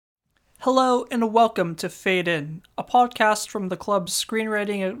Hello and welcome to Fade In, a podcast from the club's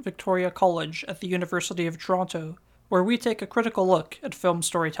screenwriting at Victoria College at the University of Toronto, where we take a critical look at film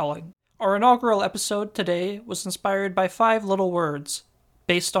storytelling. Our inaugural episode today was inspired by 5 little words,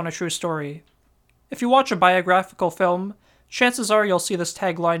 based on a true story. If you watch a biographical film, chances are you'll see this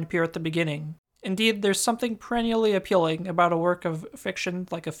tagline appear at the beginning. Indeed, there's something perennially appealing about a work of fiction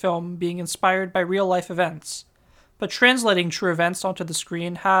like a film being inspired by real-life events. But translating true events onto the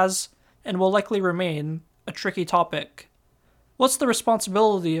screen has, and will likely remain, a tricky topic. What's the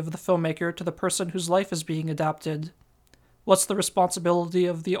responsibility of the filmmaker to the person whose life is being adapted? What's the responsibility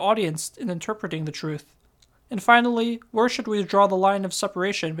of the audience in interpreting the truth? And finally, where should we draw the line of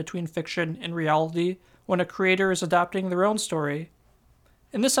separation between fiction and reality when a creator is adapting their own story?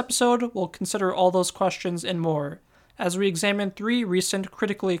 In this episode, we'll consider all those questions and more, as we examine 3 recent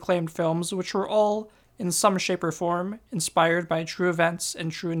critically acclaimed films which were all, in some shape or form, inspired by true events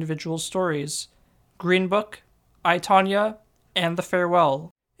and true individual stories. Green Book, I, Tonya, and The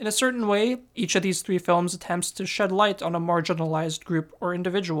Farewell. In a certain way, each of these 3 films attempts to shed light on a marginalized group or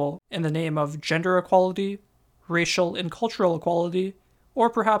individual in the name of gender equality, racial and cultural equality, or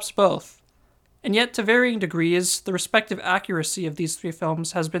perhaps both. And yet, to varying degrees, the respective accuracy of these 3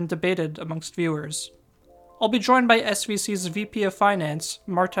 films has been debated amongst viewers. I'll be joined by SVC's VP of Finance,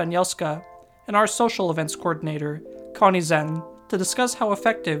 Marta Anielska, and our social events coordinator, Connie Zen, to discuss how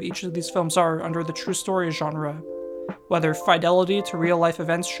effective each of these films are under the true story genre, whether fidelity to real-life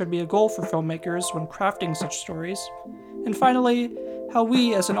events should be a goal for filmmakers when crafting such stories, and finally, how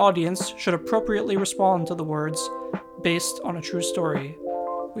we as an audience should appropriately respond to the words, based on a true story.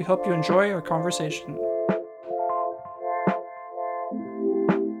 We hope you enjoy our conversation.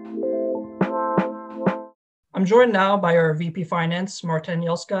 I'm joined now by our VP Finance, Marta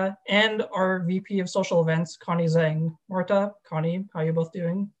Anielska, and our VP of Social Events, Connie Zhang. Marta, Connie, how are you both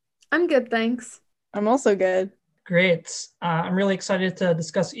doing? I'm good, thanks. I'm also good. Great. I'm really excited to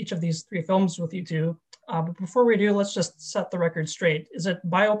discuss each of these 3 films with you two. But before we do, let's just set the record straight. Is it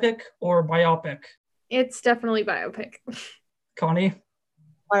biopic or biopic? It's definitely biopic. Connie?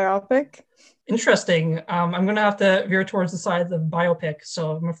 Biopic. Interesting. I'm going to have to veer towards the side of biopic,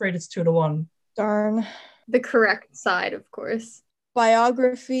 so I'm afraid it's 2-1. Darn. The correct side, of course.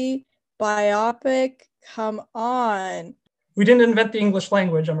 Biography, biopic, come on. We didn't invent the English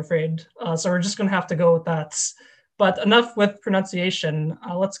language, I'm afraid, so we're just going to have to go with that. But enough with pronunciation.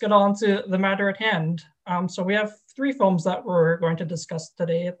 Let's get on to the matter at hand. So we have 3 films that we're going to discuss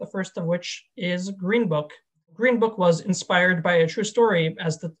today, the first of which is Green Book. Green Book was inspired by a true story,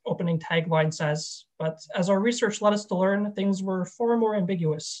 as the opening tagline says, but as our research led us to learn, things were far more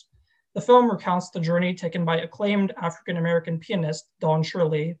ambiguous. The film recounts the journey taken by acclaimed African-American pianist Don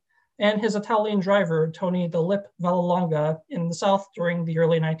Shirley and his Italian driver Tony "The Lip" Vallelonga in the South during the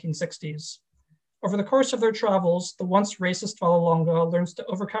early 1960s. Over the course of their travels, the once racist Vallelonga learns to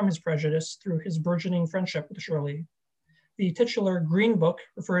overcome his prejudice through his burgeoning friendship with Shirley. The titular Green Book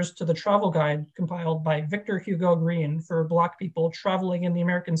refers to the travel guide compiled by Victor Hugo Green for Black people traveling in the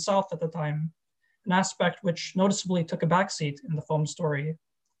American South at the time, an aspect which noticeably took a backseat in the film's story.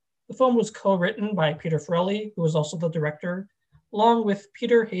 The film was co-written by Peter Farrelly, who was also the director, along with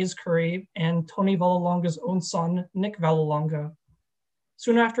Peter Hayes Curry and Tony Vallelonga's own son, Nick Vallelonga.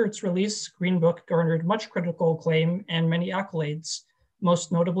 Soon after its release, Green Book garnered much critical acclaim and many accolades,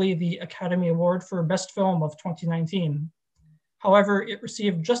 most notably the Academy Award for Best Film of 2019. However, it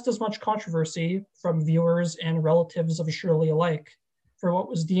received just as much controversy from viewers and relatives of Shirley alike for what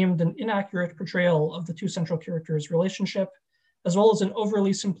was deemed an inaccurate portrayal of the 2 central characters' relationship, as well as an overly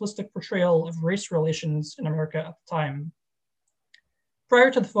simplistic portrayal of race relations in America at the time.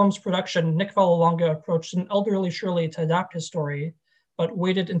 Prior to the film's production, Nick Vallelonga approached an elderly Shirley to adapt his story, but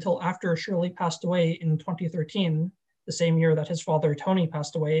waited until after Shirley passed away in 2013, the same year that his father Tony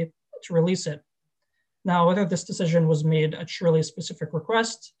passed away, to release it. Now, whether this decision was made at Shirley's specific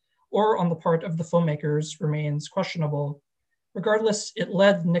request or on the part of the filmmakers remains questionable. Regardless, it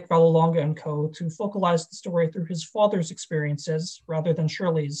led Nick Vallelonga and co. to focalize the story through his father's experiences rather than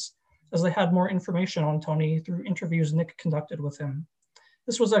Shirley's, as they had more information on Tony through interviews Nick conducted with him.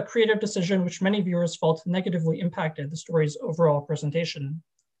 This was a creative decision which many viewers felt negatively impacted the story's overall presentation.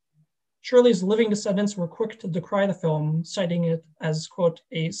 Shirley's living descendants were quick to decry the film, citing it as, quote,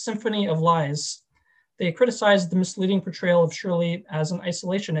 a symphony of lies. They criticized the misleading portrayal of Shirley as an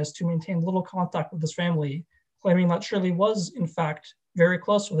isolationist who maintained little contact with his family, claiming that Shirley was, in fact, very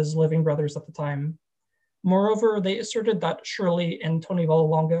close with his living brothers at the time. Moreover, they asserted that Shirley and Tony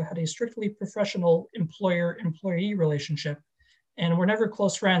Vallelonga had a strictly professional employer-employee relationship and were never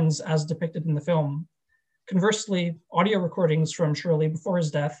close friends as depicted in the film. Conversely, audio recordings from Shirley before his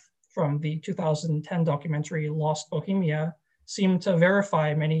death from the 2010 documentary Lost Bohemia seem to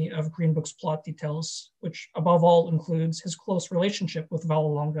verify many of Green Book's plot details, which above all includes his close relationship with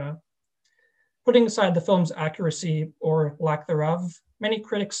Vallelonga. Putting aside the film's accuracy or lack thereof, many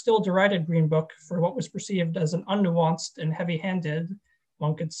critics still derided Green Book for what was perceived as an unnuanced and heavy-handed,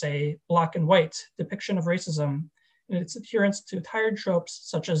 one could say black and white, depiction of racism, and its adherence to tired tropes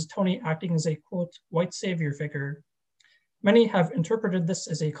such as Tony acting as a, quote, white savior figure. Many have interpreted this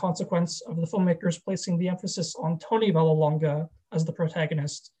as a consequence of the filmmakers placing the emphasis on Tony Vallelonga as the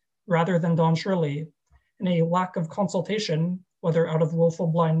protagonist, rather than Don Shirley, and a lack of consultation, whether out of willful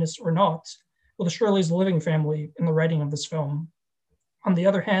blindness or not, with Shirley's living family in the writing of this film. On the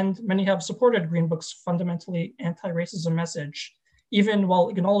other hand, many have supported Green Book's fundamentally anti-racism message, even while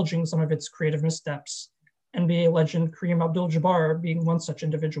acknowledging some of its creative missteps, NBA legend Kareem Abdul-Jabbar being one such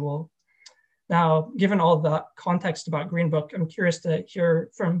individual. Now, given all that context about Green Book, I'm curious to hear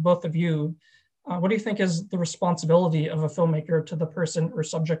from both of you. What do you think is the responsibility of a filmmaker to the person or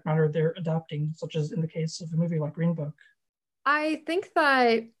subject matter they're adapting, such as in the case of a movie like Green Book? I think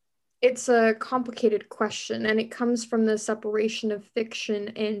that it's a complicated question, and it comes from the separation of fiction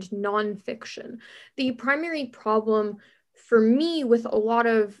and nonfiction. The primary problem for me with a lot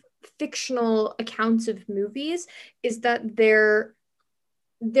of fictional accounts of movies is that they're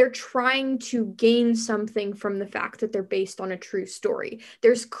trying to gain something from the fact that they're based on a true story.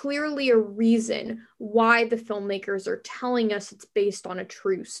 There's clearly a reason why the filmmakers are telling us it's based on a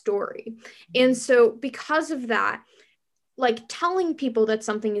true story. And so because of that, like telling people that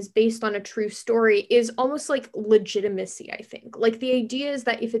something is based on a true story is almost like legitimacy, I think. Like the idea is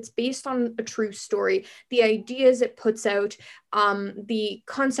that if it's based on a true story, the ideas it puts out, the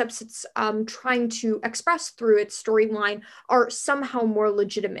concepts it's trying to express through its storyline are somehow more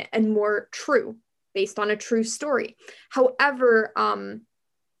legitimate and more true based on a true story. However,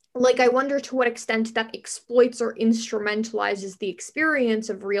 I wonder to what extent that exploits or instrumentalizes the experience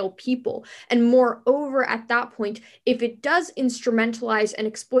of real people. And moreover, at that point, if it does instrumentalize and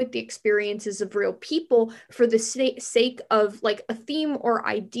exploit the experiences of real people for the sake of like a theme or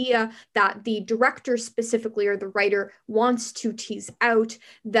idea that the director specifically or the writer wants to tease out,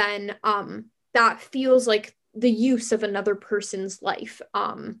 then that feels like the use of another person's life.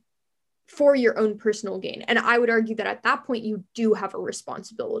 For your own personal gain. And I would argue that at that point, you do have a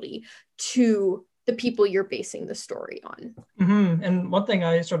responsibility to the people you're basing the story on. Mm-hmm. And one thing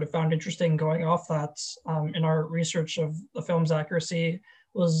I sort of found interesting going off that in our research of the film's accuracy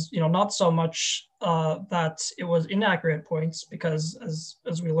was, not so much that it was inaccurate points, because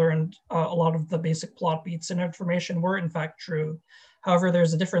as we learned, a lot of the basic plot beats and information were in fact true. However,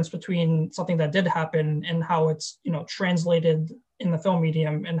 there's a difference between something that did happen and how it's, translated in the film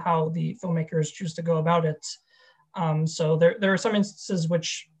medium and how the filmmakers choose to go about it. So there are some instances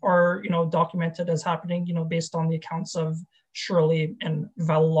which are, documented as happening, based on the accounts of Shirley and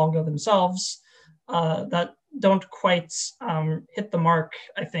Vallelonga themselves, that don't quite hit the mark,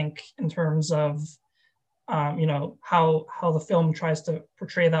 I think, in terms of, how the film tries to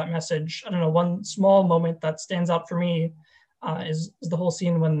portray that message. I don't know, one small moment that stands out for me is the whole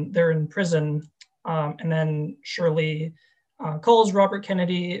scene when they're in prison, and then Shirley calls Robert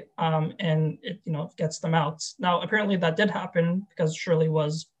Kennedy, and it gets them out. Now, apparently that did happen because Shirley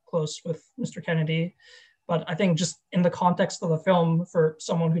was close with Mr. Kennedy, but I think just in the context of the film, for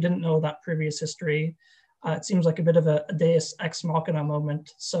someone who didn't know that previous history, it seems like a bit of a deus ex machina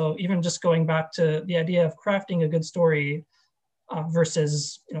moment. So even just going back to the idea of crafting a good story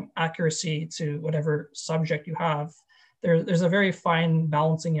versus accuracy to whatever subject you have, there's a very fine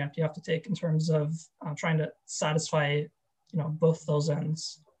balancing act you have to take in terms of trying to satisfy both those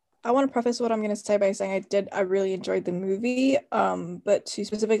ends. I want to preface what I'm going to say by saying I really enjoyed the movie, but to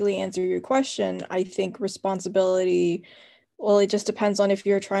specifically answer your question, I think responsibility, well, it just depends on if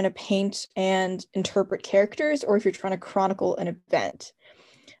you're trying to paint and interpret characters or if you're trying to chronicle an event.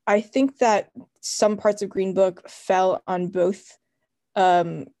 I think that some parts of Green Book fell on both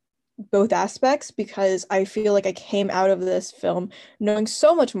aspects, because I feel like I came out of this film knowing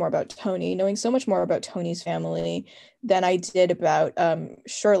so much more about Tony, knowing so much more about Tony's family than I did about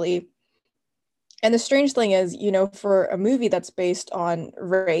Shirley. And the strange thing is, for a movie that's based on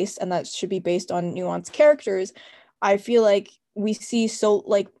race and that should be based on nuanced characters, I feel like we see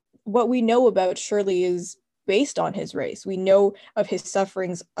what we know about Shirley is based on his race. We know of his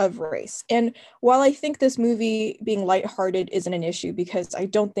sufferings of race. And while I think this movie being lighthearted isn't an issue, because I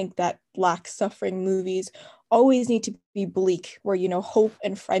don't think that Black suffering movies always need to be bleak, where, hope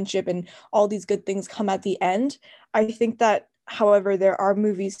and friendship and all these good things come at the end. I think that, however, there are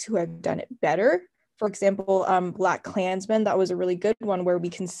movies who have done it better For example, Black Klansman, that was a really good one where we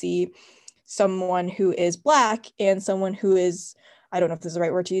can see someone who is Black and someone who is, I don't know if this is the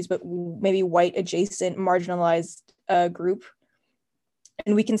right word to use, but maybe white adjacent, marginalized group.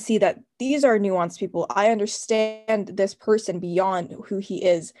 And we can see that these are nuanced people. I understand this person beyond who he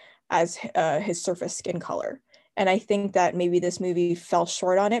is as his surface skin color. And I think that maybe this movie fell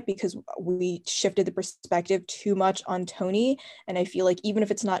short on it because we shifted the perspective too much on Tony. And I feel like even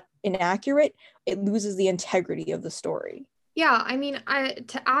if it's not inaccurate, it loses the integrity of the story. Yeah, I mean,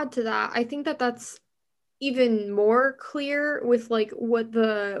 to add to that, I think that that's even more clear with like what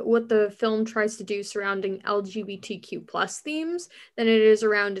the film tries to do surrounding LGBTQ plus themes than it is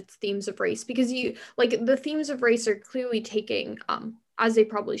around its themes of race, because you like the themes of race are clearly taking as they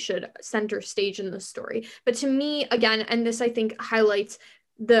probably should center stage in the story. But to me, again, and this I think highlights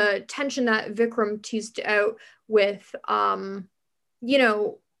the tension that Vikram teased out with you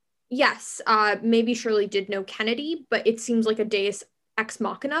know, yes, maybe Shirley did know Kennedy, but it seems like a deus ex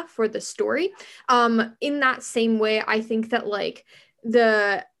machina for the story. In that same way, I think that like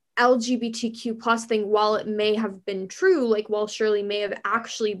the LGBTQ plus thing, while it may have been true, like while Shirley may have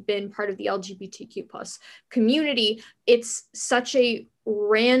actually been part of the LGBTQ plus community, it's such a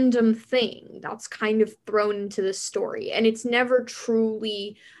random thing that's kind of thrown into the story, and it's never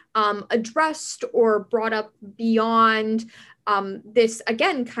truly addressed or brought up beyond this,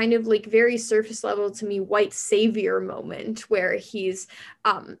 again, kind of like very surface level to me white savior moment where he's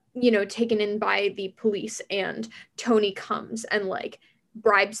taken in by the police and Tony comes and like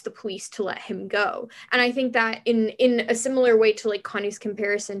bribes the police to let him go. And I think that in a similar way to like Connie's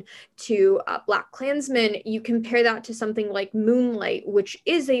comparison to Black Klansman, you compare that to something like Moonlight, which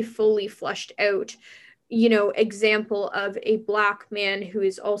is a fully fleshed out example of a Black man who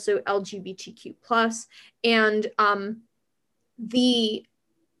is also LGBTQ plus, and the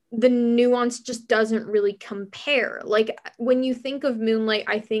nuance just doesn't really compare. Like when you think of Moonlight,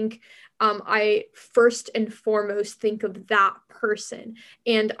 I think I first and foremost think of that person,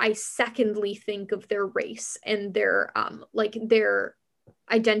 and I secondly think of their race and their their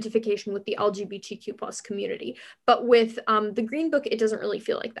identification with the LGBTQ plus community. But with the Green Book, it doesn't really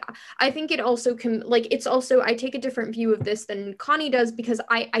feel like that. I think it also I take a different view of this than Connie does because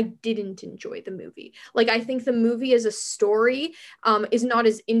I didn't enjoy the movie. Like I think the movie as a story is not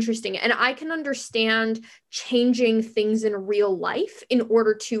as interesting, and I can understand changing things in real life in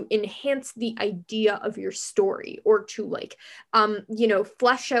order to enhance the idea of your story or to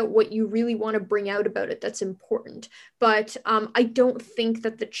flesh out what you really want to bring out about it that's important. But I don't think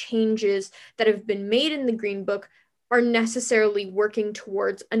that the changes that have been made in the Green Book are necessarily working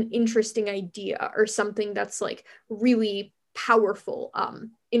towards an interesting idea or something that's like really powerful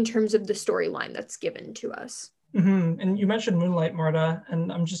in terms of the storyline that's given to us. Mm-hmm. And you mentioned Moonlight, Marta,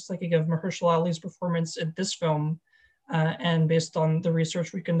 and I'm just thinking of Mahershala Ali's performance in this film. And based on the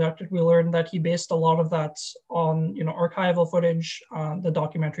research we conducted, we learned that he based a lot of that on archival footage, the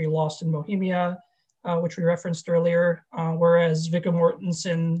documentary Lost in Bohemia, which we referenced earlier, whereas Viggo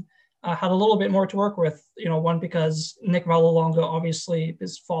Mortensen had a little bit more to work with, one, because Nick Vallelonga, obviously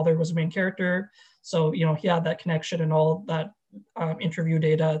his father was a main character. So, he had that connection and all that interview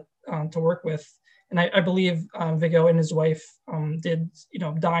data to work with. And I believe Viggo and his wife did,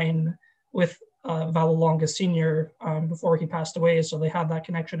 dine with Vallelonga Sr. Before he passed away. So they had that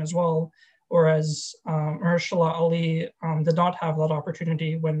connection as well. Whereas Mahershala Ali did not have that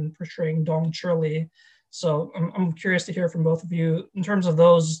opportunity when portraying Dong Shirley. So I'm curious to hear from both of you in terms of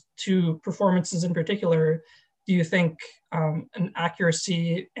those two performances in particular. Do you think an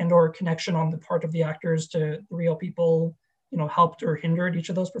accuracy and or connection on the part of the actors to real people, helped or hindered each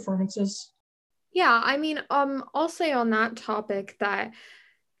of those performances? Yeah, I mean, I'll say on that topic that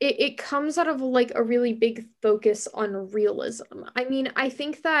it comes out of like a really big focus on realism. I mean, I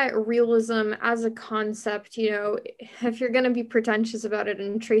think that realism as a concept, if you're going to be pretentious about it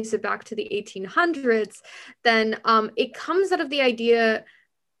and trace it back to the 1800s, then it comes out of the idea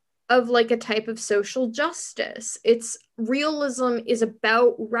of like a type of social justice. It's realism is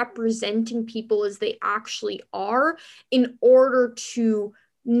about representing people as they actually are in order to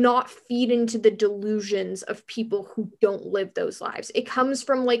not feed into the delusions of people who don't live those lives. It comes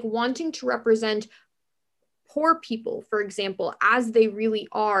from like wanting to represent poor people, for example, as they really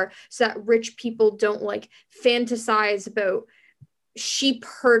are, so that rich people don't like fantasize about sheep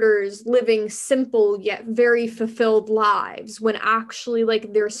herders living simple yet very fulfilled lives when actually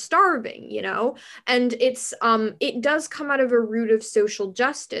like they're starving, and it does come out of a root of social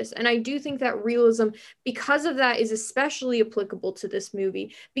justice. And I do think that realism, because of that, is especially applicable to this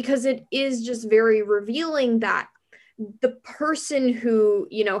movie because it is just very revealing that the person who,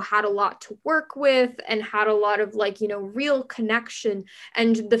 you know, had a lot to work with and had a lot of like, you know, real connection,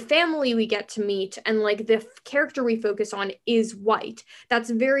 and the family we get to meet and like the character we focus on is white. That's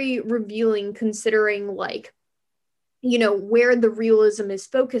very revealing considering like, you know, where the realism is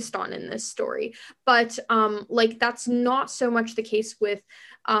focused on in this story. But like that's not so much the case with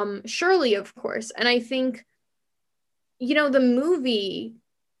Shirley, of course. And I think, you know, the movie,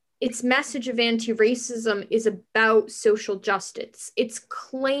 its message of anti-racism is about social justice. It's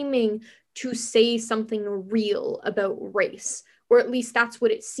claiming to say something real about race, or at least that's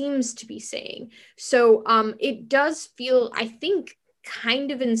what it seems to be saying. So it does feel, I think, kind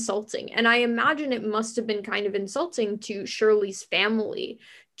of insulting. And I imagine it must have been kind of insulting to Shirley's family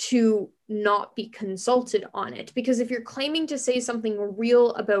to not be consulted on it. Because if you're claiming to say something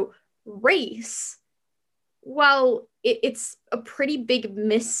real about race, well, it's a pretty big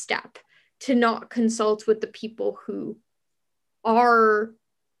misstep to not consult with the people who are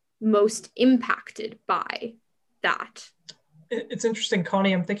most impacted by that. It's interesting,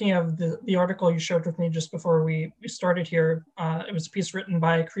 Connie. I'm thinking of the article you shared with me just before we started here. It was a piece written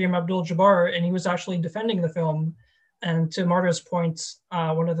by Kareem Abdul-Jabbar, and he was actually defending the film. And to Marta's point,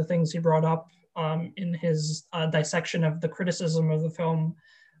 one of the things he brought up in his dissection of the criticism of the film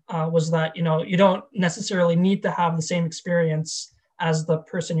was that, you know, you don't necessarily need to have the same experience as the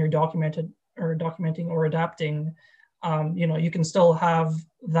person you're documenting or adapting. You know, you can still have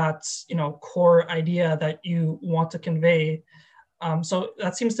that, you know, core idea that you want to convey. So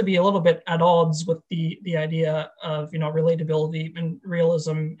that seems to be a little bit at odds with the idea of, you know, relatability and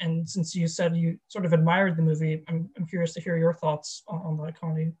realism. And since you said you sort of admired the movie, I'm curious to hear your thoughts on that,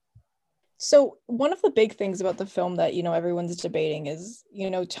 Connie. So one of the big things about the film that, you know, everyone's debating is,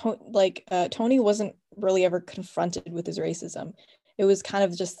 you know, Tony wasn't really ever confronted with his racism. It was kind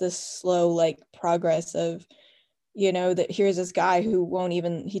of just this slow, like, progress of, you know, that here's this guy who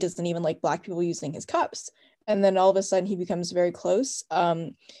he doesn't even like Black people using his cups. And then all of a sudden he becomes very close.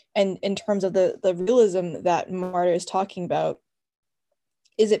 And in terms of the realism that Marta is talking about,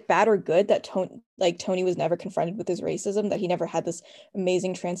 is it bad or good that Tony was never confronted with his racism, that he never had this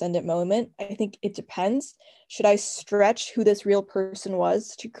amazing transcendent moment? I think it depends. Should I stretch who this real person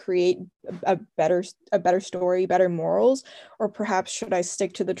was to create a better story, better morals? Or perhaps should I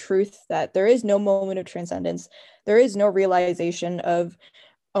stick to the truth that there is no moment of transcendence? There is no realization of,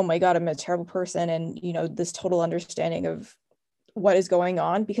 oh my God, I'm a terrible person, and, you know, this total understanding of what is going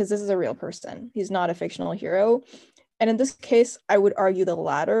on, because this is a real person. He's not a fictional hero. And in this case, I would argue the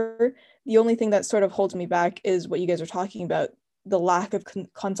latter. The only thing that sort of holds me back is what you guys are talking about, the lack of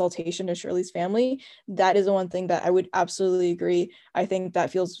consultation to Shirley's family. That is the one thing that I would absolutely agree. I think that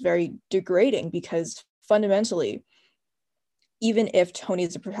feels very degrading, because fundamentally, even if Tony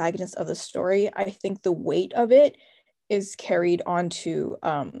is the protagonist of the story, I think the weight of it is carried onto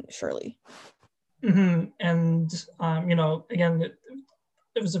Shirley. Mm-hmm. And, you know, again,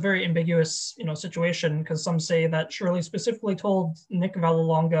 it was a very ambiguous, you know, situation, because some say that Shirley specifically told Nick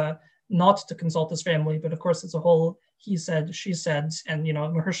Vallelonga not to consult his family, but of course it's a whole he said, she said, and, you know,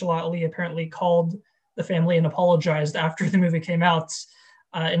 Mahershala Ali apparently called the family and apologized after the movie came out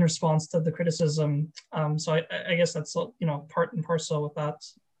in response to the criticism. So I guess that's, you know, part and parcel with that.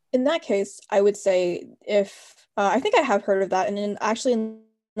 In that case, I would say if, I think I have heard of that, and in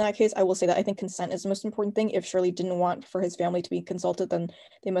that case, I will say that I think consent is the most important thing. If Shirley didn't want for his family to be consulted, then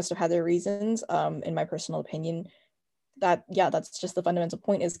they must have had their reasons. In my personal opinion, that's just the fundamental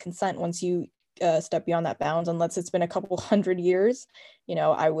point, is consent. Once you step beyond that bounds, unless it's been a couple hundred years, you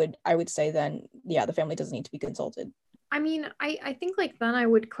know, I would say then, yeah, the family doesn't need to be consulted. I mean, I think like then I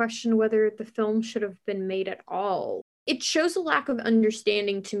would question whether the film should have been made at all. It shows a lack of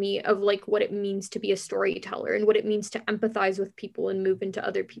understanding to me of like what it means to be a storyteller and what it means to empathize with people and move into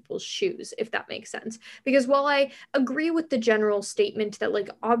other people's shoes, if that makes sense. Because while I agree with the general statement that like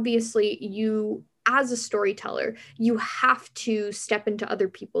obviously you, as a storyteller, you have to step into other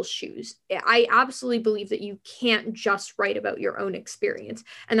people's shoes. I absolutely believe that you can't just write about your own experience,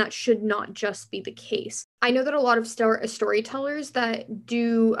 and that should not just be the case. I know that a lot of storytellers that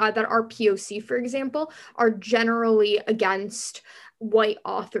do that are POC, for example, are generally against white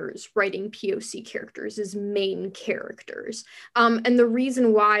authors writing POC characters as main characters. And the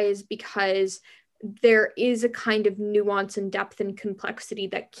reason why is because there is a kind of nuance and depth and complexity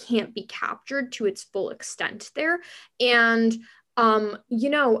that can't be captured to its full extent there. And, you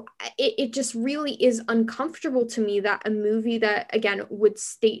know, it just really is uncomfortable to me that a movie that, again, would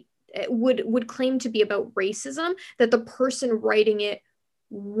claim to be about racism, that the person writing it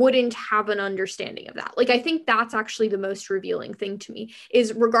wouldn't have an understanding of that. Like, I think that's actually the most revealing thing to me,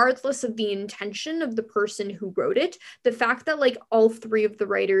 is regardless of the intention of the person who wrote it, the fact that like all three of the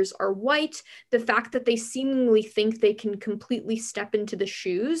writers are white, the fact that they seemingly think they can completely step into the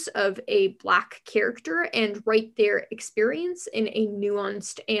shoes of a Black character and write their experience in a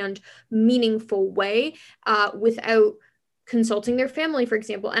nuanced and meaningful way, without consulting their family, for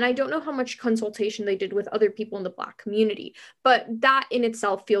example. And I don't know how much consultation they did with other people in the Black community, but that in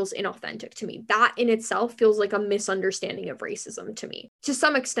itself feels inauthentic to me. That in itself feels like a misunderstanding of racism to me. To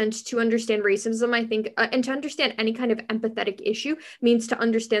some extent, to understand racism, I think, and to understand any kind of empathetic issue means to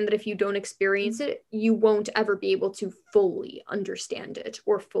understand that if you don't experience it, you won't ever be able to fully understand it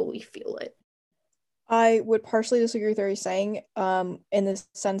or fully feel it. I would partially disagree with what you're saying, in the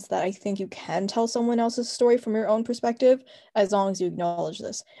sense that I think you can tell someone else's story from your own perspective as long as you acknowledge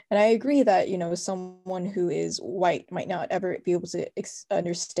this. And I agree that, someone who is white might not ever be able to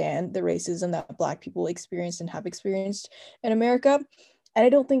understand the racism that Black people experienced and have experienced in America. And I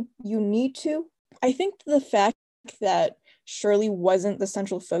don't think you need to. I think the fact that Shirley wasn't the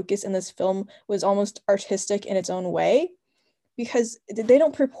central focus in this film was almost artistic in its own way, because they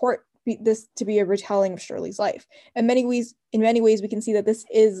don't purport this to be a retelling of Shirley's life. In many ways, we can see that this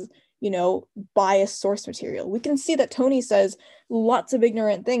is, biased source material. We can see that Tony says lots of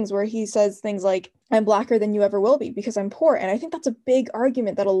ignorant things, where he says things like, I'm Blacker than you ever will be because I'm poor. And I think that's a big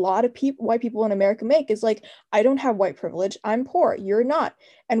argument that a lot of white people in America make, is like, I don't have white privilege, I'm poor, you're not.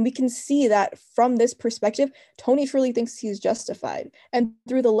 And we can see that from this perspective, Tony truly thinks he's justified. And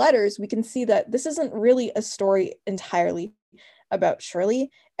through the letters, we can see that this isn't really a story entirely about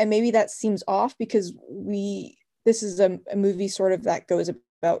Shirley. And maybe that seems off because this is a movie sort of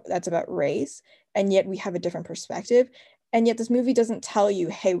that's about race, and yet we have a different perspective. And yet this movie doesn't tell you,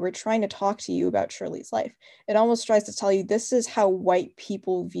 hey, we're trying to talk to you about Shirley's life. It almost tries to tell you, this is how white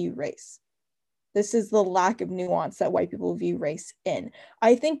people view race. This is the lack of nuance that white people view race in.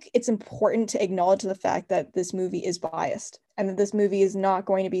 I think it's important to acknowledge the fact that this movie is biased, and that this movie is not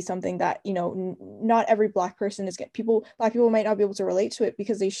going to be something that, not every Black person is Black people might not be able to relate to it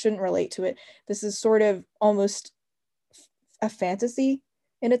because they shouldn't relate to it. This is sort of almost a fantasy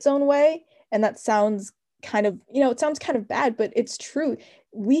in its own way. And that sounds kind of, it sounds kind of bad, but it's true.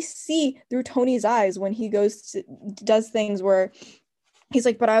 We see through Tony's eyes when he does things where he's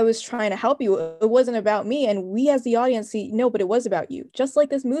like, but I was trying to help you. It wasn't about me. And we as the audience see, no, but it was about you. Just like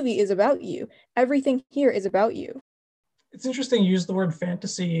this movie is about you. Everything here is about you. It's interesting you use the word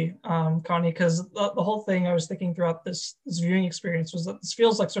fantasy, Connie, because the whole thing I was thinking throughout this viewing experience was that this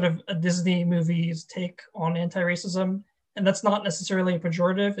feels like sort of a Disney movie's take on anti-racism. And that's not necessarily a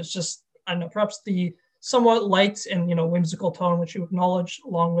pejorative. It's just, I don't know, perhaps the somewhat light and, whimsical tone, which you acknowledge,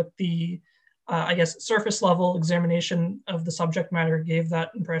 along with the surface level examination of the subject matter gave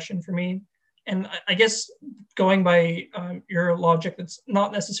that impression for me. And I guess going by your logic, it's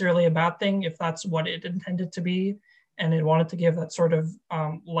not necessarily a bad thing if that's what it intended to be. And it wanted to give that sort of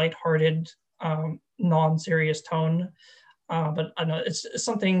lighthearted, non-serious tone. But I know it's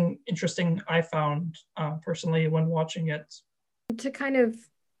something interesting I found personally when watching it. To kind of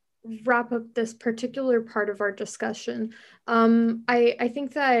wrap up this particular part of our discussion, I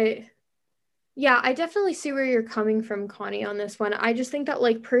think that, yeah, I definitely see where you're coming from, Connie, on this one. I just think that,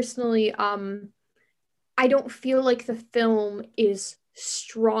 like, personally, I don't feel like the film is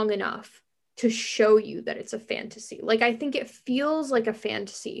strong enough to show you that it's a fantasy. Like, I think it feels like a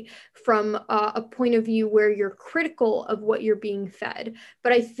fantasy from a point of view where you're critical of what you're being fed.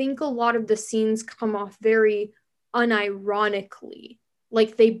 But I think a lot of the scenes come off very unironically,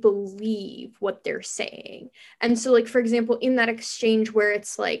 like they believe what they're saying. And so, like, for example, in that exchange where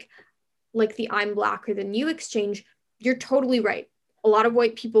it's like the I'm Blacker than you exchange, you're totally right. A lot of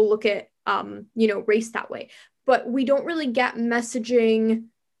white people look at, race that way, but we don't really get messaging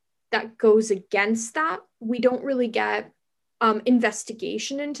that goes against that. We don't really get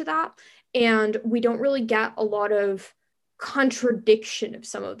investigation into that. And we don't really get a lot of contradiction of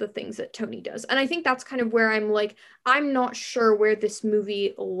some of the things that Tony does. And I think that's kind of where I'm like, I'm not sure where this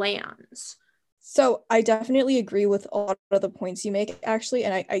movie lands. So I definitely agree with a lot of the points you make, actually,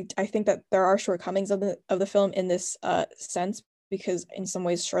 and I think that there are shortcomings of the film in this sense, because in some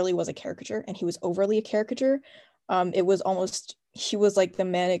ways Shirley was a caricature, and he was overly a caricature. It was almost, he was like the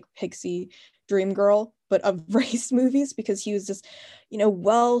manic pixie dream girl, but of race movies, because he was this,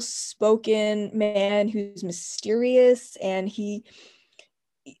 well-spoken man who's mysterious, and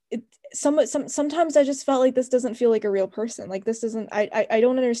sometimes I just felt like this doesn't feel like a real person. Like, this doesn't, I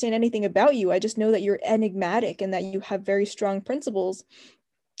don't understand anything about you. I just know that you're enigmatic and that you have very strong principles.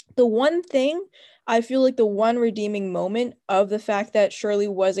 The one thing I feel like the one redeeming moment of the fact that Shirley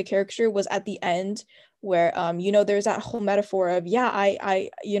was a caricature was at the end, where there's that whole metaphor of, yeah, I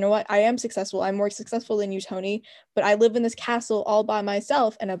you know what, I am successful, I'm more successful than you, Tony, but I live in this castle all by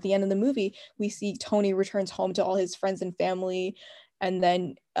myself. And at the end of the movie, we see Tony returns home to all his friends and family, and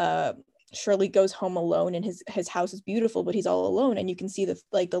then Shirley goes home alone, and his house is beautiful, but he's all alone. And you can see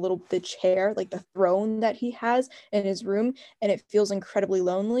the chair, like the throne that he has in his room, and it feels incredibly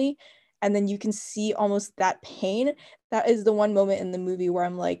lonely. And then you can see almost that pain. That is the one moment in the movie where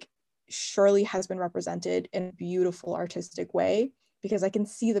I'm like, Shirley has been represented in a beautiful artistic way, because I can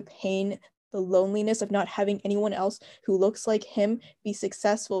see the pain, the loneliness of not having anyone else who looks like him be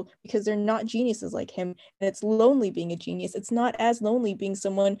successful, because they're not geniuses like him. And it's lonely being a genius. It's not as lonely being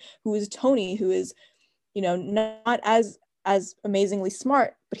someone who is Tony, who is, not as amazingly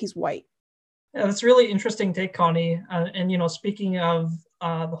smart, but he's white. Yeah, that's a really interesting take, Connie. And speaking of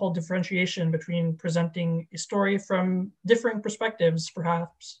the whole differentiation between presenting a story from differing perspectives,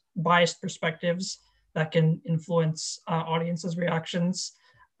 perhaps biased perspectives that can influence audiences' reactions.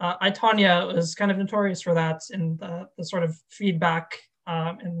 I, Tonya, was kind of notorious for that in the sort of feedback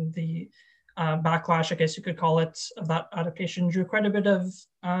and the backlash, I guess you could call it, of that adaptation drew quite a bit of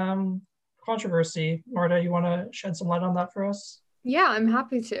controversy. Marta, you want to shed some light on that for us? Yeah, I'm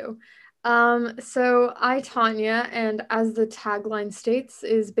happy to. So I, Tonya, and as the tagline states,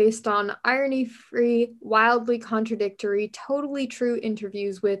 is based on irony-free, wildly contradictory, totally true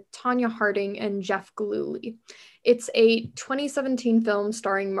interviews with Tonya Harding and Jeff Gillooly. It's a 2017 film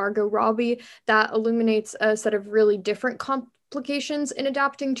starring Margot Robbie that illuminates a set of really different complications in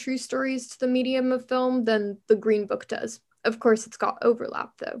adapting true stories to the medium of film than The Green Book does. Of course, it's got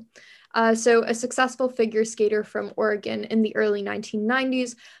overlap, though. So a successful figure skater from Oregon in the early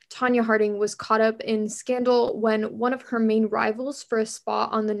 1990s, Tonya Harding was caught up in scandal when one of her main rivals for a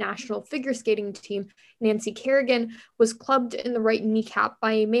spot on the national figure skating team, Nancy Kerrigan, was clubbed in the right kneecap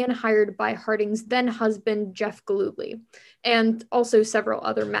by a man hired by Harding's then husband, Jeff Gillooly, and also several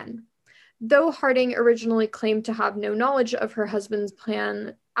other men. Though Harding originally claimed to have no knowledge of her husband's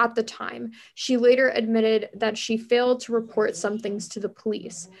plan at the time, she later admitted that she failed to report some things to the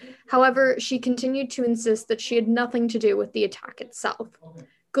police. However, she continued to insist that she had nothing to do with the attack itself.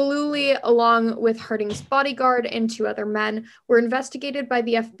 Gillooly, along with Harding's bodyguard and 2 other men, were investigated by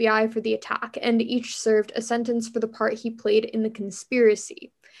the FBI for the attack, and each served a sentence for the part he played in the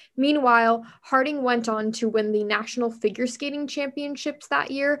conspiracy. Meanwhile, Harding went on to win the National Figure Skating Championships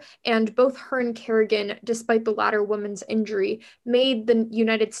that year, and both her and Kerrigan, despite the latter woman's injury, made the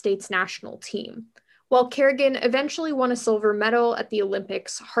United States national team. While Kerrigan eventually won a silver medal at the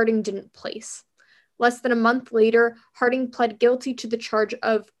Olympics, Harding didn't place. Less than a month later, Harding pled guilty to the charge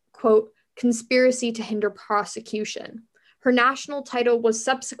of, quote, conspiracy to hinder prosecution. Her national title was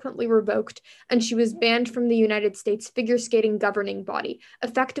subsequently revoked, and she was banned from the United States figure skating governing body,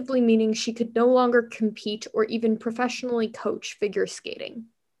 effectively meaning she could no longer compete or even professionally coach figure skating.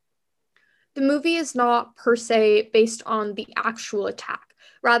 The movie is not per se based on the actual attack.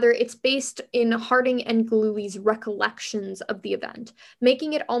 Rather, it's based in Harding and Gillooly's recollections of the event,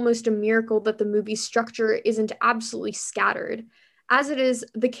 making it almost a miracle that the movie's structure isn't absolutely scattered. As it is,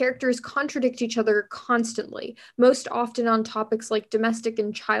 the characters contradict each other constantly, most often on topics like domestic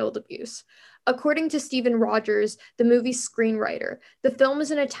and child abuse. According to Stephen Rogers, the movie's screenwriter, the film is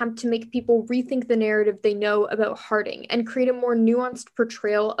an attempt to make people rethink the narrative they know about Harding and create a more nuanced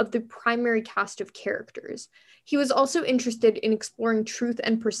portrayal of the primary cast of characters. He was also interested in exploring truth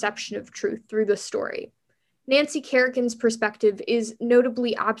and perception of truth through the story. Nancy Kerrigan's perspective is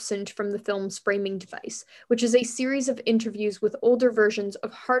notably absent from the film's framing device, which is a series of interviews with older versions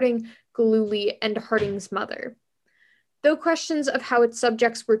of Harding, Gillooly, and Harding's mother. Though questions of how its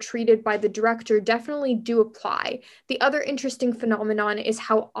subjects were treated by the director definitely do apply, the other interesting phenomenon is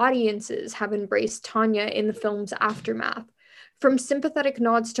how audiences have embraced Tonya in the film's aftermath. From sympathetic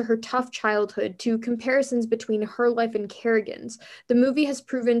nods to her tough childhood to comparisons between her life and Kerrigan's, the movie has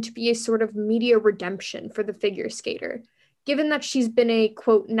proven to be a sort of media redemption for the figure skater. Given that she's been a,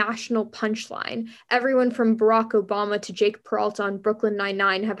 quote, national punchline, everyone from Barack Obama to Jake Peralta on Brooklyn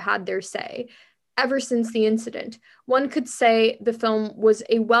Nine-Nine have had their say. Ever since the incident, one could say the film was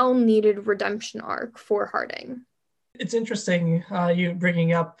a well-needed redemption arc for Harding. It's interesting you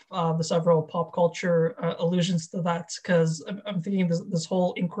bringing up the several pop culture allusions to that, because I'm thinking this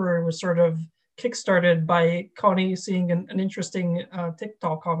whole inquiry was sort of kickstarted by Connie seeing an interesting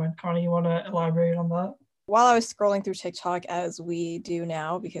TikTok comment. Connie, you want to elaborate on that? While I was scrolling through TikTok, as we do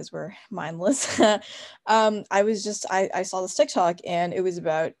now because we're mindless, I saw this TikTok and it was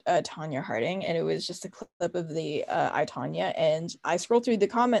about Tanya Harding, and it was just a clip of the I, Tanya, and I scrolled through the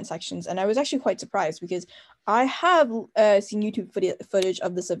comment sections and I was actually quite surprised because I have seen YouTube footage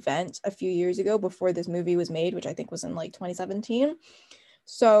of this event a few years ago before this movie was made, which I think was in like 2017.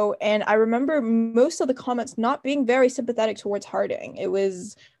 So, and I remember most of the comments not being very sympathetic towards Harding. It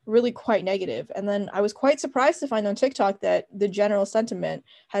was really quite negative. And then I was quite surprised to find on TikTok that the general sentiment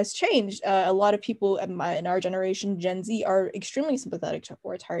has changed. A lot of people in our generation, Gen Z, are extremely sympathetic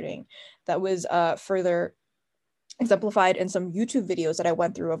towards Harding. That was further exemplified in some YouTube videos that I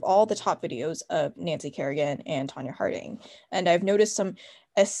went through of all the top videos of Nancy Kerrigan and Tanya Harding. And I've noticed some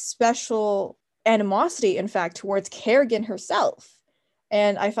especial animosity, in fact, towards Kerrigan herself.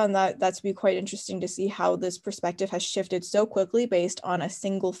 And I found that to be quite interesting to see how this perspective has shifted so quickly based on a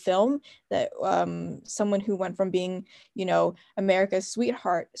single film, that someone who went from being, you know, America's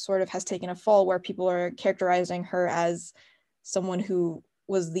sweetheart sort of has taken a fall, where people are characterizing her as someone who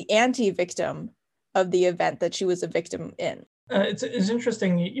was the anti-victim of the event that she was a victim in. It's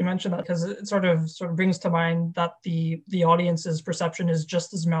interesting you mentioned that, because it sort of brings to mind that the audience's perception is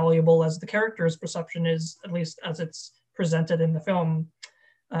just as malleable as the character's perception is, at least as it's presented in the film.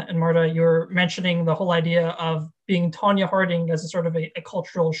 And Marta, you're mentioning the whole idea of being Tanya Harding as a sort of a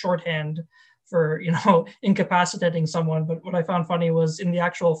cultural shorthand for, you know, incapacitating someone. But what I found funny was in the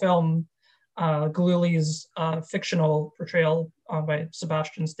actual film, Galuli's fictional portrayal by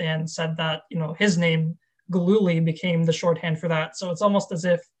Sebastian Stan said that, you know, his name, Galuli, became the shorthand for that. So it's almost as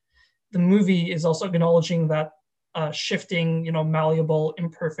if the movie is also acknowledging that shifting, you know, malleable,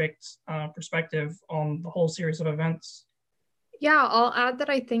 imperfect perspective on the whole series of events. Yeah, I'll add that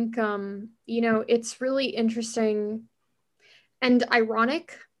I think, you know, it's really interesting and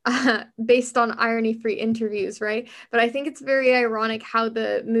ironic based on irony-free interviews, right? But I think it's very ironic how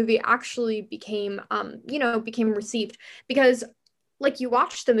the movie actually became, you know, became received, because like you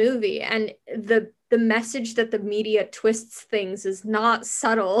watch the movie and the message that the media twists things is not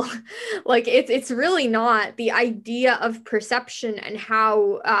subtle. Like it's really not. The idea of perception and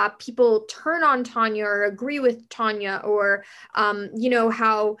how people turn on Tanya or agree with Tanya, or you know,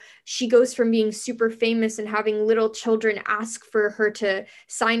 how she goes from being super famous and having little children ask for her to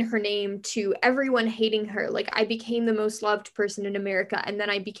sign her name to everyone hating her. Like, I became the most loved person in America and then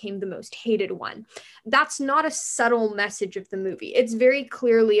I became the most hated one. That's not a subtle message of the movie. It's very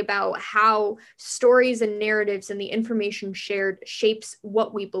clearly about how stories and narratives and the information shared shapes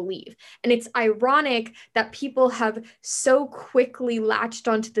what we believe. And it's ironic that people have so quickly latched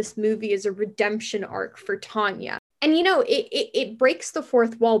onto this movie as a redemption arc for Tanya. And you know, it breaks the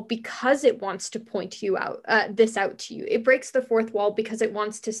fourth wall because it wants to point you out, this out to you. It breaks the fourth wall because it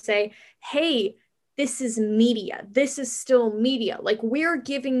wants to say, hey, this is media. This is still media. Like, we're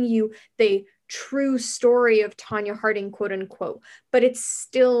giving you the true story of Tanya Harding, quote unquote, but it's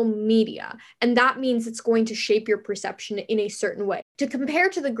still media. And that means it's going to shape your perception in a certain way. To compare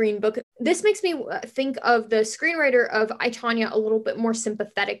to the Green Book, this makes me think of the screenwriter of I, Tanya a little bit more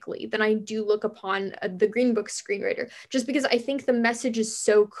sympathetically than I do look upon the Green Book screenwriter, just because I think the message is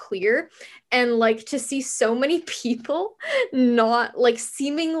so clear. And like, to see so many people not, like,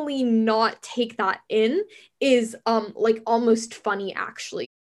 seemingly not take that in is like almost funny, actually.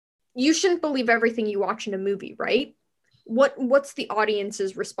 You shouldn't believe everything you watch in a movie, right? What's the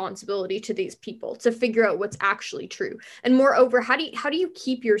audience's responsibility to these people to figure out what's actually true? And moreover, how do you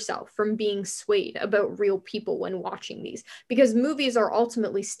keep yourself from being swayed about real people when watching these? Because movies are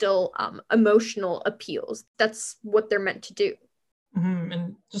ultimately still emotional appeals. That's what they're meant to do. Mm-hmm.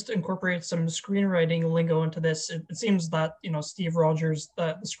 And just to incorporate some screenwriting lingo into this, it seems that, you know, Steve Rogers,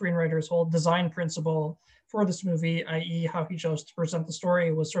 the screenwriter's whole design principle for this movie, i.e. how he chose to present the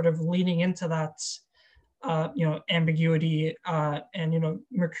story, was sort of leaning into that, you know, ambiguity and, you know,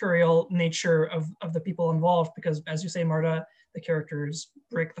 mercurial nature of the people involved. Because as you say, Marta, the characters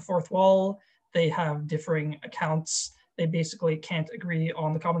break the fourth wall. They have differing accounts. They basically can't agree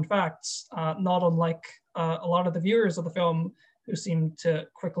on the common facts, not unlike a lot of the viewers of the film, who seem to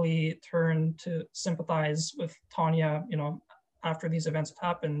quickly turn to sympathize with Tanya, you know, after these events have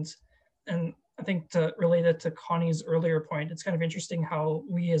happened. And I think to relate it to Connie's earlier point, it's kind of interesting how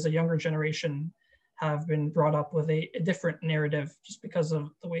we as a younger generation have been brought up with a different narrative just because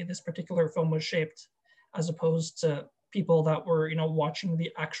of the way this particular film was shaped, as opposed to people that were, you know, watching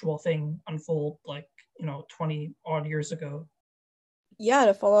the actual thing unfold, like, you know, 20 odd years ago. Yeah,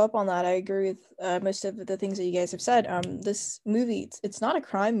 to follow up on that, I agree with most of the things that you guys have said. This movie, it's not a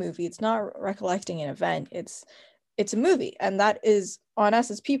crime movie. It's not recollecting an event. It's a movie, and that is on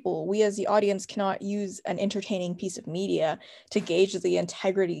us as people. We as the audience cannot use an entertaining piece of media to gauge the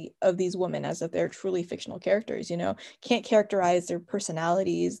integrity of these women as if they're truly fictional characters, you know, can't characterize their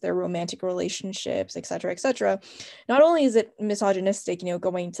personalities, their romantic relationships, etc., etc. Not only is it misogynistic, you know,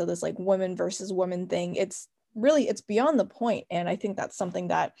 going to this like woman versus woman thing, it's beyond the point. And I think that's something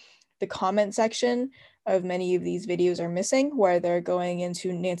that the comment section of many of these videos are missing, where they're going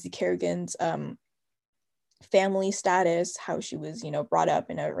into Nancy Kerrigan's family status, how she was, you know, brought up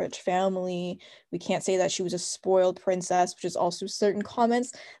in a rich family. We can't say that she was a spoiled princess, which is also certain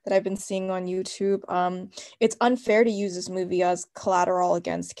comments that I've been seeing on YouTube. It's unfair to use this movie as collateral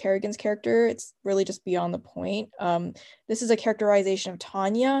against Kerrigan's character. It's really just beyond the point. This is a characterization of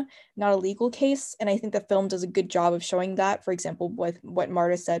Tanya, not a legal case, and I think the film does a good job of showing that. For example, with what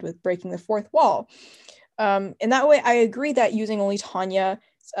Marta said with breaking the fourth wall. In that way, I agree that using only Tanya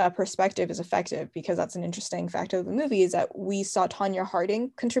perspective is effective, because that's an interesting fact of the movie, is that we saw Tanya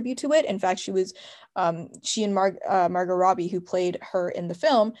Harding contribute to it. In fact, she and Margot Robbie, who played her in the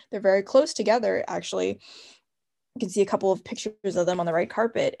film, they're very close together, actually. You can see a couple of pictures of them on the red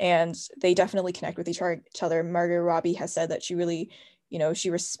carpet, and they definitely connect with each other. Margot Robbie has said that she really, you know,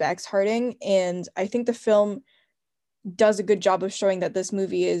 she respects Harding, and I think the film does a good job of showing that this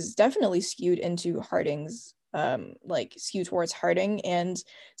movie is definitely skewed into Harding's skewed towards Harding, and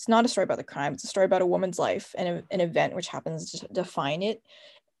it's not a story about the crime, it's a story about a woman's life and an event which happens to define it.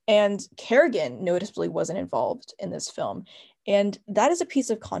 And Kerrigan noticeably wasn't involved in this film, and that is a piece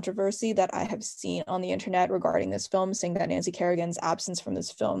of controversy that I have seen on the internet regarding this film, saying that Nancy Kerrigan's absence from this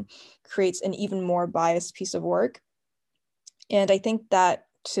film creates an even more biased piece of work. And I think that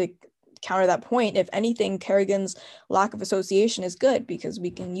to counter that point, if anything, Kerrigan's lack of association is good, because we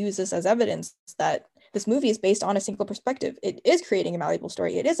can use this as evidence that this movie is based on a single perspective. It is creating a malleable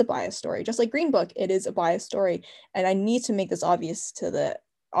story. It is a biased story. Just like Green Book, it is a biased story. And I need to make this obvious to the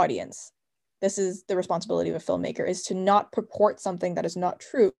audience. This is the responsibility of a filmmaker, is to not purport something that is not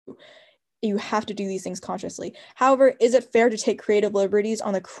true. You have to do these things consciously. However, is it fair to take creative liberties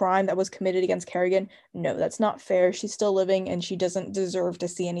on the crime that was committed against Kerrigan? No, that's not fair. She's still living, and she doesn't deserve to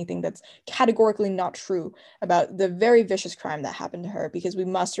see anything that's categorically not true about the very vicious crime that happened to her, because we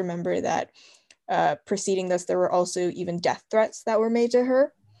must remember that preceding this, there were also even death threats that were made to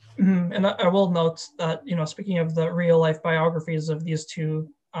her. Mm-hmm. And I will note that, you know, speaking of the real life biographies of these two,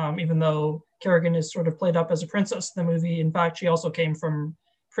 even though Kerrigan is sort of played up as a princess in the movie, in fact, she also came from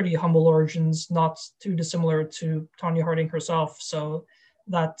pretty humble origins, not too dissimilar to Tanya Harding herself. So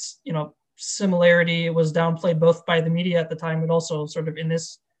that, you know, similarity was downplayed both by the media at the time, but also sort of in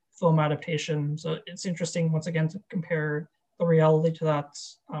this film adaptation. So it's interesting, once again, to compare the reality to that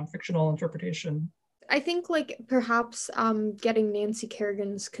fictional interpretation. I think like perhaps getting Nancy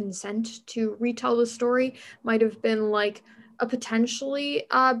Kerrigan's consent to retell the story might have been like a potentially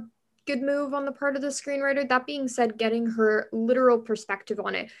good move on the part of the screenwriter. That being said, getting her literal perspective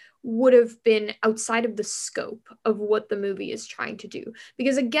on it would have been outside of the scope of what the movie is trying to do.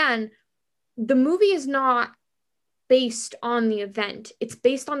 Because again, the movie is not based on the event. It's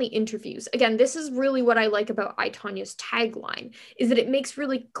based on the interviews. Again, this is really what I like about I, Tonya's tagline, is that it makes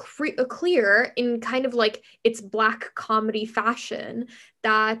really clear in kind of like its Black comedy fashion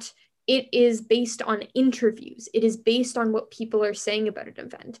that it is based on interviews. It is based on what people are saying about an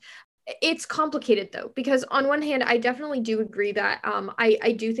event. It's complicated though, because on one hand, I definitely do agree that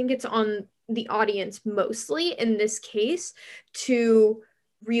I do think it's on the audience mostly in this case to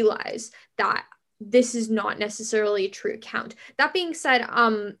realize that this is not necessarily a true account. That being said,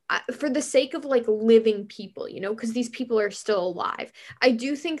 for the sake of like living people, you know, because these people are still alive, I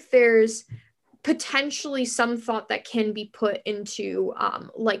do think there's potentially some thought that can be put into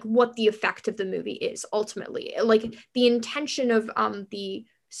like what the effect of the movie is ultimately. Like the intention of the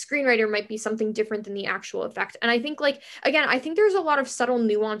screenwriter might be something different than the actual effect. And I think like, again, I think there's a lot of subtle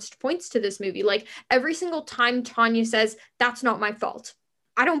nuanced points to this movie. Like every single time Tanya says, "That's not my fault,"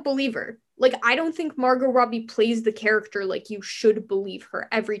 I don't believe her. Like, I don't think Margot Robbie plays the character like you should believe her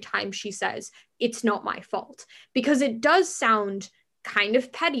every time she says, "It's not my fault." Because it does sound kind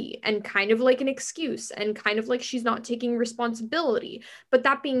of petty and kind of like an excuse and kind of like she's not taking responsibility. But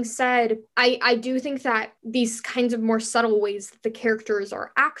that being said, I do think that these kinds of more subtle ways that the characters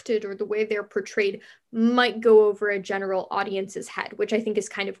are acted or the way they're portrayed might go over a general audience's head, which I think is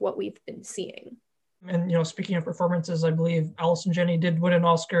kind of what we've been seeing. And, you know, speaking of performances, I believe Allison Janney did win an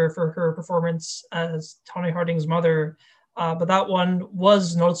Oscar for her performance as Tanya Harding's mother. But that one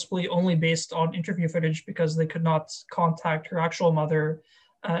was noticeably only based on interview footage because they could not contact her actual mother.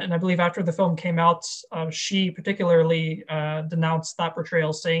 And I believe after the film came out, she particularly denounced that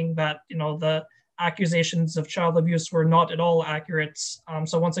portrayal, saying that, you know, the accusations of child abuse were not at all accurate.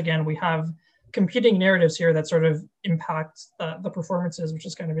 So once again, we have competing narratives here that sort of impact the performances, which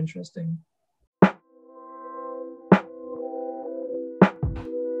is kind of interesting.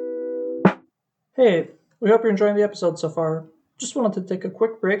 Hey, we hope you're enjoying the episode so far. Just wanted to take a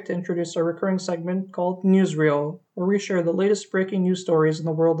quick break to introduce our recurring segment called Newsreel, where we share the latest breaking news stories in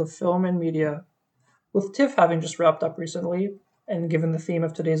the world of film and media. With TIFF having just wrapped up recently, and given the theme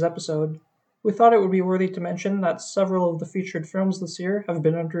of today's episode, we thought it would be worthy to mention that several of the featured films this year have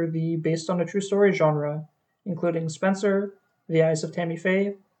been under the based on a true story genre, including Spencer, The Eyes of Tammy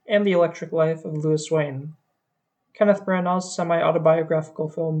Faye, and The Electric Life of Louis Wain. Kenneth Branagh's semi-autobiographical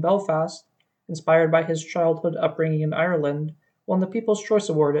film Belfast, inspired by his childhood upbringing in Ireland, won the People's Choice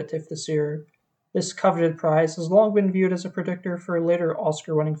Award at TIFF this year. This coveted prize has long been viewed as a predictor for later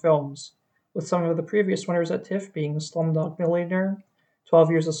Oscar-winning films, with some of the previous winners at TIFF being Slumdog Millionaire,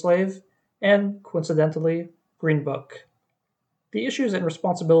 12 Years a Slave, and, coincidentally, Green Book. The issues and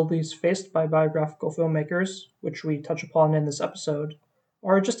responsibilities faced by biographical filmmakers, which we touch upon in this episode,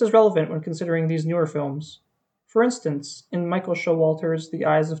 are just as relevant when considering these newer films. For instance, in Michael Showalter's The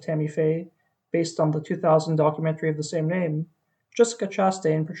Eyes of Tammy Faye, based on the 2000 documentary of the same name, Jessica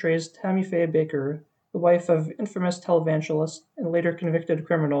Chastain portrays Tammy Faye Baker, the wife of infamous televangelist and later convicted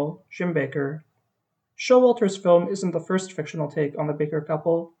criminal Jim Baker. Showalter's film isn't the first fictional take on the Baker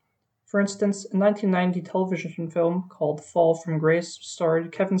couple. For instance, a 1990 television film called Fall from Grace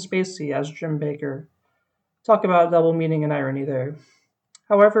starred Kevin Spacey as Jim Baker. Talk about double meaning and irony there.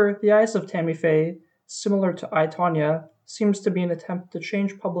 However, The Eyes of Tammy Faye, similar to I, Tonya, seems to be an attempt to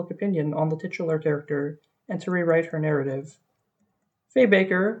change public opinion on the titular character and to rewrite her narrative. Faye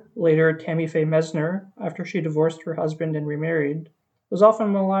Baker, later Tammy Faye Mesner, after she divorced her husband and remarried, was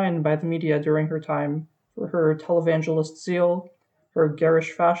often maligned by the media during her time for her televangelist zeal, her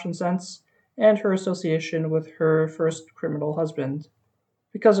garish fashion sense, and her association with her first criminal husband.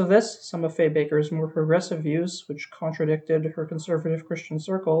 Because of this, some of Faye Baker's more progressive views, which contradicted her conservative Christian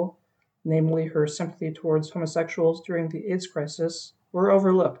circle, namely her sympathy towards homosexuals during the AIDS crisis, were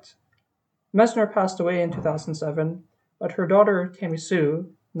overlooked. Mesner passed away in 2007, but her daughter, Tammy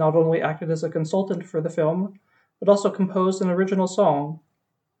Sue, not only acted as a consultant for the film, but also composed an original song.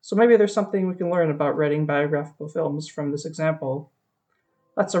 So maybe there's something we can learn about writing biographical films from this example.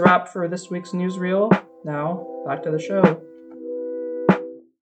 That's a wrap for this week's newsreel. Now, back to the show.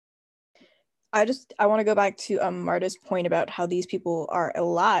 I want to go back to Marta's point about how these people are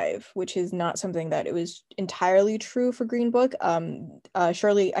alive, which is not something that it was entirely true for Green Book.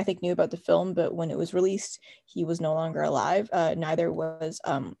 Shirley, I think, knew about the film, but when it was released, he was no longer alive. Neither was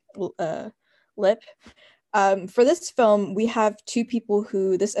Lip. For this film, we have two people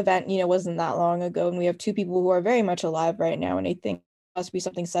who this event, wasn't that long ago, and we have two people who are very much alive right now. And I think there must be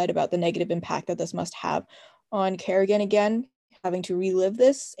something said about the negative impact that this must have on Kerrigan again, having to relive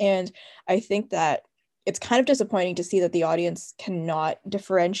this. And I think that it's kind of disappointing to see that the audience cannot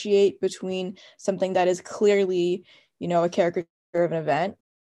differentiate between something that is clearly, a caricature of an event.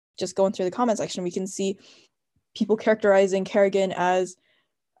 Just going through the comment section, we can see people characterizing Kerrigan as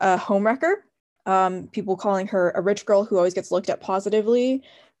a homewrecker, people calling her a rich girl who always gets looked at positively.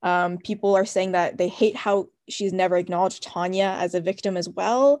 People are saying that they hate how she's never acknowledged Tonya as a victim as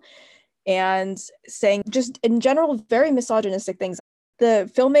well, and saying just in general very misogynistic things. The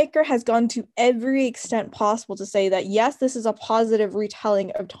filmmaker has gone to every extent possible to say that yes, this is a positive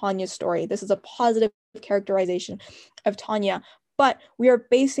retelling of Tonya's story. This is a positive characterization of Tonya, but we are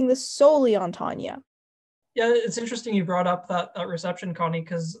basing this solely on Tonya. Yeah, it's interesting you brought up that reception, Connie,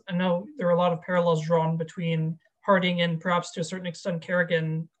 because I know there are a lot of parallels drawn between Harding and perhaps to a certain extent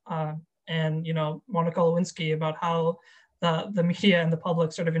Kerrigan and Monica Lewinsky about how the media and the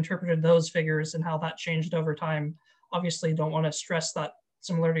public sort of interpreted those figures and how that changed over time. Obviously, don't want to stress that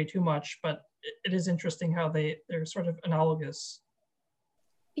similarity too much, but it is interesting how they're sort of analogous.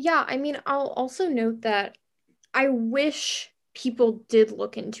 Yeah, I mean, I'll also note that I wish people did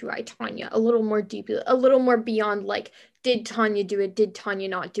look into I, Tonya a little more deeply, a little more beyond like, did Tonya do it? Did Tonya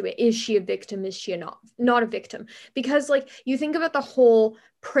not do it? Is she a victim? Is she not a victim? Because like you think about the whole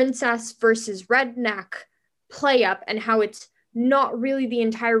princess versus redneck play up and how it's not really the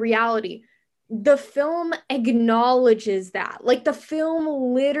entire reality. The film acknowledges that. Like the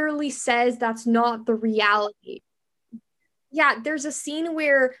film literally says that's not the reality. Yeah, there's a scene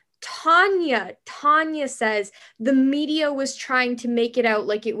where Tanya says the media was trying to make it out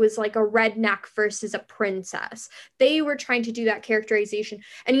like it was like a redneck versus a princess. They were trying to do that characterization.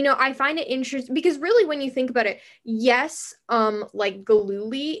 And I find it interesting because really when you think about it, yes, like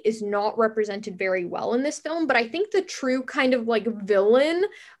Galooly is not represented very well in this film, but I think the true kind of like villain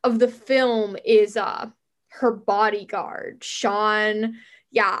of the film is her bodyguard, Sean.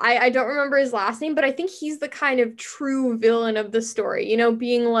 Yeah, I don't remember his last name, but I think he's the kind of true villain of the story,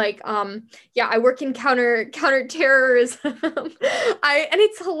 being like, yeah, I work in counterterrorism. And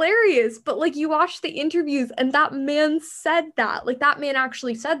it's hilarious, but like you watch the interviews and that man said that, like that man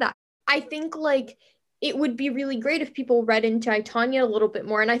actually said that. I think like it would be really great if people read into I, Tonya a little bit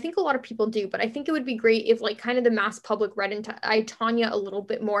more. And I think a lot of people do, but I think it would be great if like kind of the mass public read into I, Tonya a little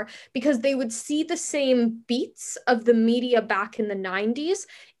bit more, because they would see the same beats of the media back in the 90s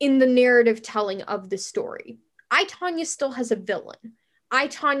in the narrative telling of the story. I, Tonya still has a villain. I,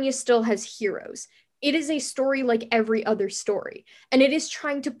 Tonya still has heroes. It is a story like every other story. And it is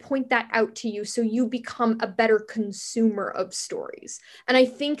trying to point that out to you so you become a better consumer of stories. And I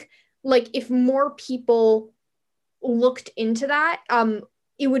think like if more people looked into that,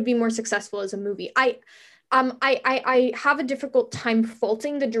 it would be more successful as a movie. I have a difficult time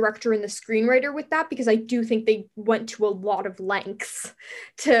faulting the director and the screenwriter with that, because I do think they went to a lot of lengths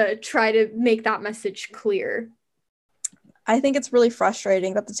to try to make that message clear. I think it's really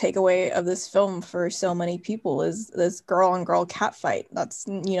frustrating that the takeaway of this film for so many people is this girl on girl catfight. That's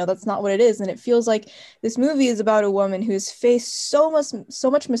not what it is. And it feels like this movie is about a woman who's faced so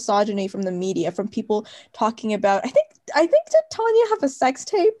much misogyny from the media, from people talking about, I think did Tanya have a sex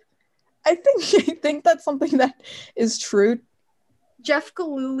tape? I think that's something that is true. Jeff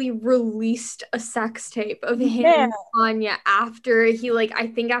Galooly released a sex tape of him and Tanya after he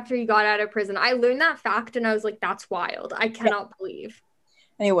after he got out of prison. I learned that fact and I was like, that's wild. I cannot believe.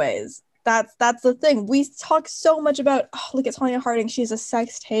 Anyways, that's the thing. We talk so much about, look at Tonya Harding. She's a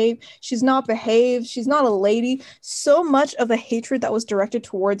sex tape. She's not behaved. She's not a lady. So much of the hatred that was directed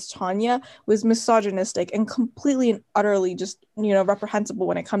towards Tanya was misogynistic and completely and utterly just, reprehensible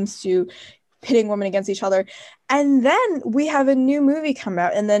when it comes to pitting women against each other. And then we have a new movie come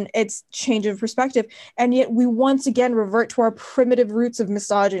out and then it's change of perspective. And yet we once again revert to our primitive roots of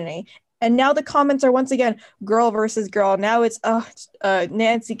misogyny. And now the comments are once again girl versus girl. Now it's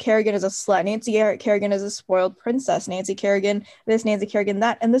Nancy Kerrigan is a slut. Nancy Kerrigan is a spoiled princess. Nancy Kerrigan this, Nancy Kerrigan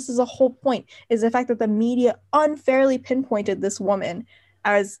that. And this is a whole point, is the fact that the media unfairly pinpointed this woman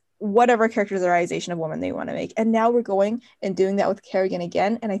as whatever characterization of woman they want to make. And now we're going and doing that with Kerrigan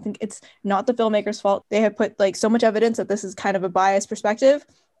again. And I think it's not the filmmaker's fault. They have put like so much evidence that this is kind of a biased perspective.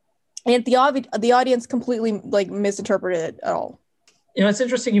 And the audience completely like misinterpreted it at all. It's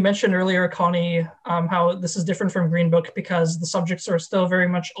interesting you mentioned earlier, Connie, how this is different from Green Book because the subjects are still very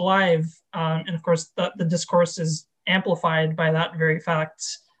much alive. And of course, the discourse is amplified by that very fact.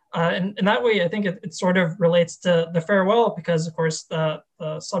 And in that way, I think it sort of relates to The Farewell because, of course, the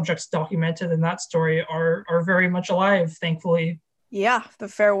subjects documented in that story are very much alive, thankfully. Yeah, The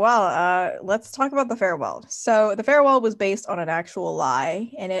Farewell. Let's talk about The Farewell. So The Farewell was based on an actual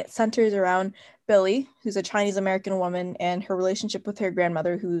lie, and it centers around Billy, who's a Chinese American woman, and her relationship with her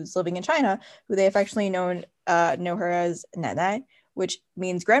grandmother, who's living in China, who they affectionately know her as Nanai, which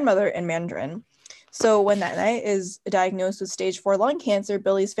means grandmother in Mandarin. So when Nanai is diagnosed with stage 4 lung cancer,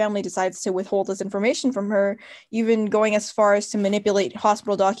 Billy's family decides to withhold this information from her, even going as far as to manipulate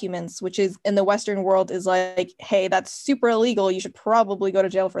hospital documents, which is in the Western world is like, hey, that's super illegal. You should probably go to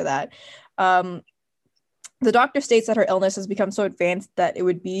jail for that. The doctor states that her illness has become so advanced that it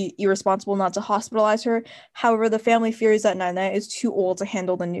would be irresponsible not to hospitalize her. However, the family fears that Nanai is too old to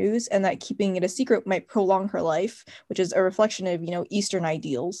handle the news and that keeping it a secret might prolong her life, which is a reflection of, Eastern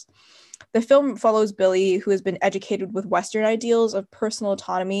ideals. The film follows Billy, who has been educated with Western ideals of personal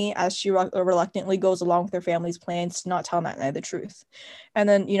autonomy as she reluctantly goes along with her family's plans to not tell Nanai the truth. And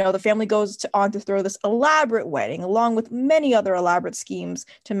then, the family goes on to throw this elaborate wedding, along with many other elaborate schemes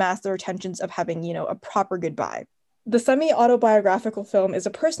to mask their intentions of having, a proper goodbye. The semi-autobiographical film is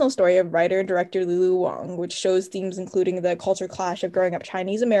a personal story of writer and director Lulu Wang, which shows themes including the culture clash of growing up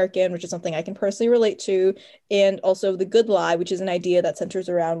Chinese American, which is something I can personally relate to, and also The Good Lie, which is an idea that centers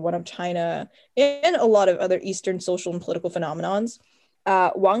around one of China and a lot of other Eastern social and political phenomenons.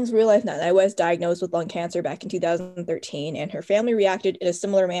 Wang's real-life Nanai was diagnosed with lung cancer back in 2013, and her family reacted in a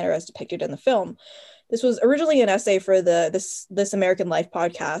similar manner as depicted in the film. This was originally an essay for This American Life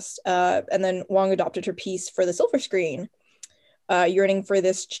podcast, and then Wang adopted her piece for the silver screen, yearning for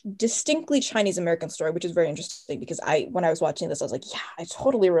this distinctly Chinese American story, which is very interesting because when I was watching this, I was like, yeah, I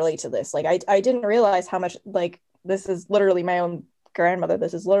totally relate to this. Like, I didn't realize how much, like, this is literally my own grandmother.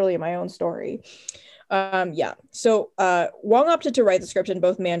 This is literally my own story. So Wong opted to write the script in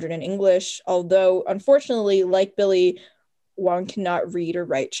both Mandarin and English, although unfortunately, like Billy, Wong cannot read or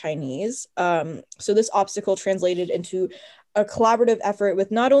write Chinese. So this obstacle translated into a collaborative effort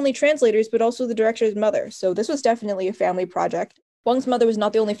with not only translators, but also the director's mother. So this was definitely a family project. Wong's mother was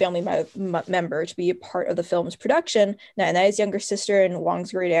not the only family member to be a part of the film's production. Nai Nai's younger sister and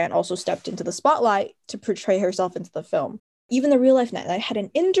Wong's great aunt also stepped into the spotlight to portray herself into the film. Even the real-life Nai Nai had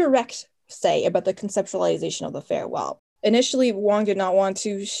an indirect say about the conceptualization of the farewell. Initially, Wong did not want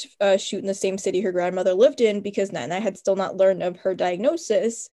to shoot in the same city her grandmother lived in because Nai Nai had still not learned of her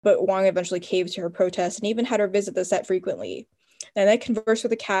diagnosis, but Wong eventually caved to her protest and even had her visit the set frequently. Nai Nai conversed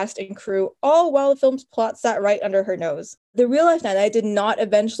with the cast and crew, all while the film's plot sat right under her nose. The real-life Nai Nai did not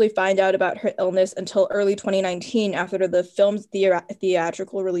eventually find out about her illness until early 2019 after the film's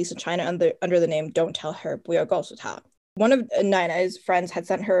theatrical release in China under the name Don't Tell Her, 不要告诉她. One of Nai Nai's friends had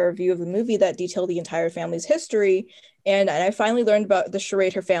sent her a review of the movie that detailed the entire family's history, and I finally learned about the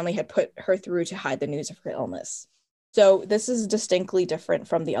charade her family had put her through to hide the news of her illness. So this is distinctly different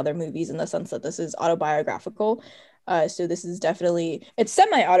from the other movies in the sense that this is autobiographical. So this is definitely, it's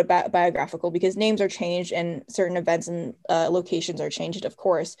semi-autobiographical because names are changed and certain events and locations are changed, of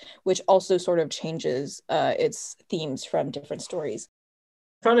course, which also sort of changes its themes from different stories.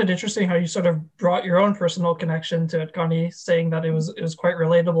 I found it interesting how you sort of brought your own personal connection to it, Connie, saying that it was quite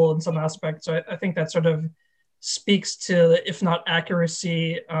relatable in some aspects. So I think that sort of speaks to, if not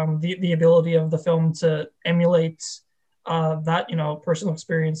accuracy, the ability of the film to emulate that, personal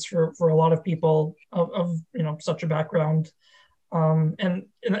experience for a lot of people of such a background. And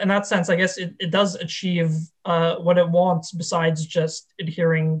in that sense, I guess it does achieve what it wants besides just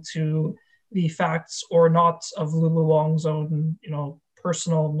adhering to the facts or not of Lulu Wang's own,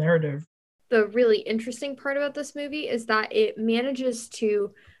 personal narrative. The really interesting part about this movie is that it manages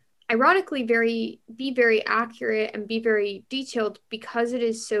to ironically be very accurate and be very detailed because it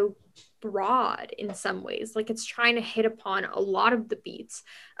is so broad in some ways. Like it's trying to hit upon a lot of the beats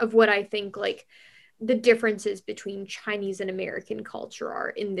of what I think like the differences between Chinese and American culture are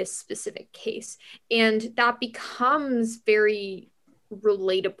in this specific case. And that becomes very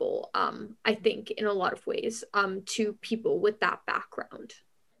relatable, I think, in a lot of ways, to people with that background.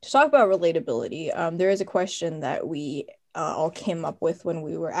 To talk about relatability, there is a question that we all came up with when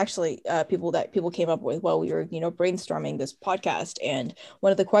we were actually people came up with while we were brainstorming this podcast. And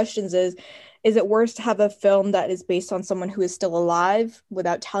one of the questions is it worse to have a film that is based on someone who is still alive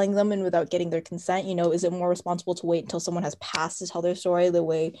without telling them and without getting their consent? Is it more responsible to wait until someone has passed to tell their story the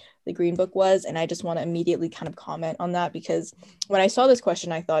way the Green Book was? And I just want to immediately kind of comment on that, because when I saw this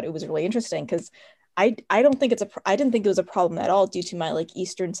question, I thought it was really interesting because I didn't think it was a problem at all due to my like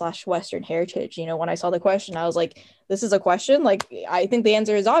Eastern/Western heritage. When I saw the question, I was like, this is a question? Like, I think the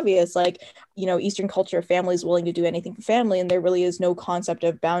answer is obvious. Like, Eastern culture, family is willing to do anything for family, and there really is no concept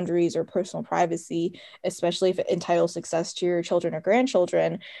of boundaries or personal privacy, especially if it entitles success to your children or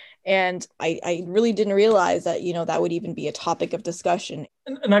grandchildren. And I really didn't realize that, that would even be a topic of discussion.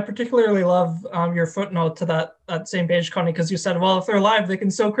 And I particularly love your footnote to that same page, Connie, because you said, well, if they're alive, they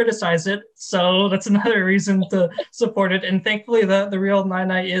can still criticize it. So that's another reason to support it. And thankfully, the real Nai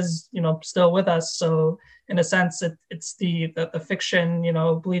Nai is, still with us. So in a sense, it's the fiction,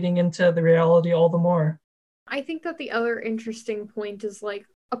 bleeding into the reality all the more. I think that the other interesting point is like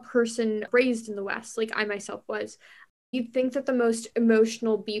a person raised in the West, like I myself was. You'd think that the most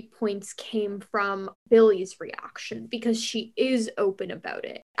emotional beat points came from Billy's reaction because she is open about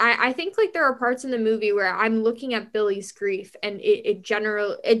it. I think like there are parts in the movie where I'm looking at Billy's grief and it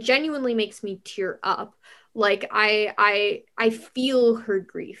genuinely makes me tear up. Like I feel her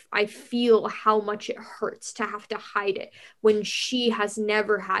grief. I feel how much it hurts to have to hide it when she has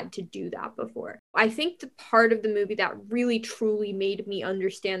never had to do that before. I think the part of the movie that really truly made me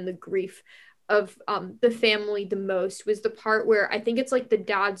understand the grief of the family the most was the part where I think it's like the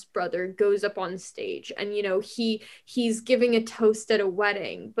dad's brother goes up on stage and he's giving a toast at a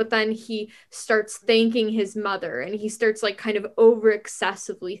wedding, but then he starts thanking his mother and he starts like kind of over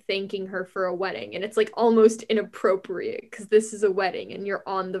excessively thanking her for a wedding, and it's like almost inappropriate because this is a wedding and you're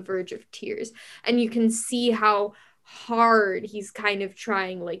on the verge of tears, and you can see how hard he's kind of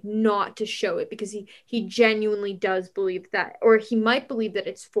trying like not to show it because he genuinely does believe that, or he might believe that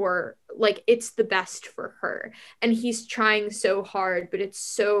it's for like it's the best for her, and he's trying so hard, but it's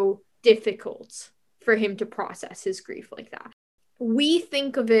so difficult for him to process his grief like that. We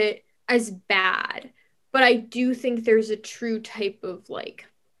think of it as bad, but I do think there's a true type of like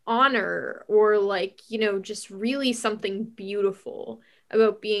honor or like just really something beautiful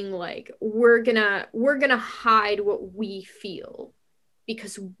about being like, we're gonna hide what we feel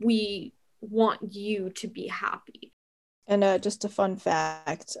because we want you to be happy. And just a fun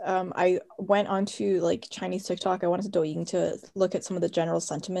fact, I went onto like Chinese TikTok. I wanted to Douyin to look at some of the general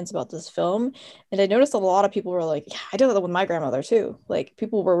sentiments about this film, and I noticed a lot of people were like, "Yeah, I did that with my grandmother too." Like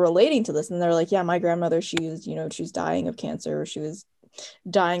people were relating to this, and they're like, "Yeah, my grandmother, she was, she's dying of cancer, or she was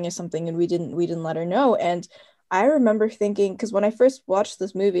dying of something, and we didn't let her know." And I remember thinking, because when I first watched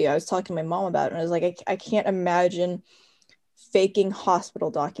this movie, I was talking to my mom about it, and I was like, I can't imagine faking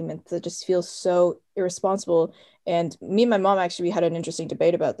hospital documents. That just feels so irresponsible. And me and my mom actually had an interesting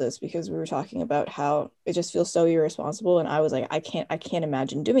debate about this because we were talking about how it just feels so irresponsible. And I was like, I can't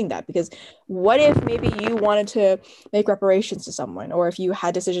imagine doing that, because what if maybe you wanted to make reparations to someone, or if you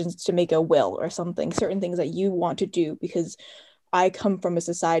had decisions to make a will or something, certain things that you want to do, because I come from a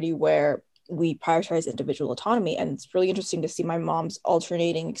society where we prioritize individual autonomy. And it's really interesting to see my mom's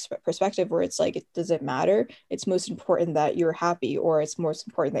alternating perspective, where it's like, it doesn't matter, it's most important that you're happy, or it's most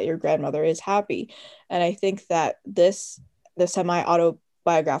important that your grandmother is happy. And I think that the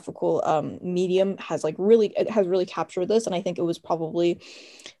semi-autobiographical medium has really captured this. And I think it was probably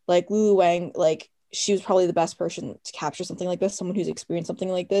like Lulu Wang, like she was probably the best person to capture something like this, someone who's experienced something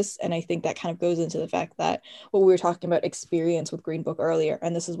like this. And I think that kind of goes into the fact that what we were talking about experience with Green Book earlier,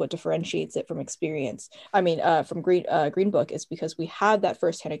 and this is what differentiates it from experience. I mean, from Green Book, is because we had that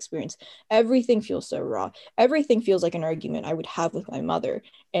firsthand experience. Everything feels so raw. Everything feels like an argument I would have with my mother,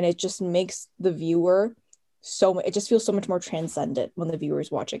 and it just makes the viewer it just feels so much more transcendent when the viewer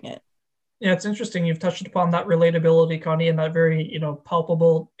is watching it. Yeah, it's interesting. You've touched upon that relatability, Connie, and that very,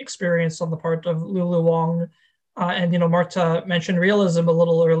 palpable experience on the part of Lulu Wang. And, Marta mentioned realism a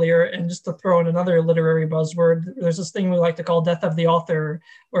little earlier. And just to throw in another literary buzzword, there's this thing we like to call death of the author,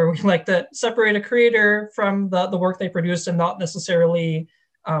 where we like to separate a creator from the work they produce and not necessarily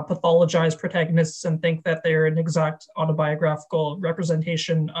pathologize protagonists and think that they're an exact autobiographical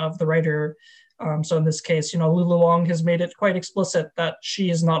representation of the writer. So in this case, Lulu Wang has made it quite explicit that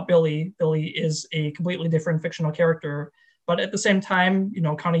she is not Billy. Billy is a completely different fictional character. But at the same time,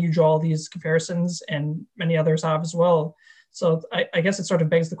 kind of you draw these comparisons, and many others have as well. So I guess it sort of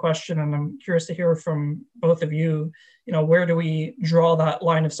begs the question, and I'm curious to hear from both of you, where do we draw that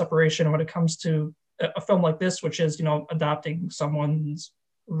line of separation when it comes to a film like this, which is, adapting someone's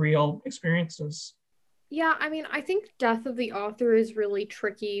real experiences? Yeah, I mean, I think death of the author is really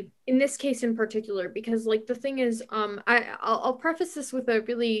tricky in this case in particular, because like the thing is, I'll preface this with a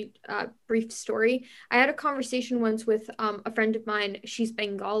really brief story. I had a conversation once with a friend of mine. She's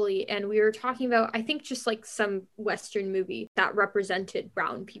Bengali, and we were talking about, I think, just like some Western movie that represented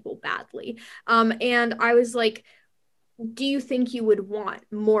brown people badly. And I was like, do you think you would want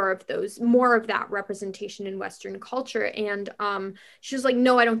more of that representation in Western culture? And she was like,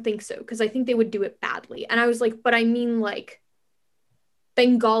 no, I don't think so, because I think they would do it badly. And I was like, but I mean, like,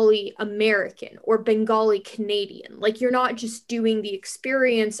 Bengali American or Bengali Canadian. Like, you're not just doing the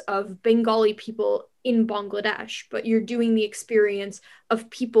experience of Bengali people in Bangladesh, but you're doing the experience of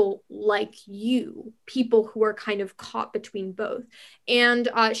people like you, people who are kind of caught between both. And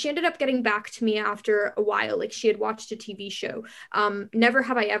she ended up getting back to me after a while. Like, she had watched a TV show, Never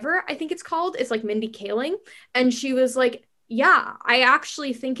Have I Ever, I think it's called. It's like Mindy Kaling. And she was like, yeah, I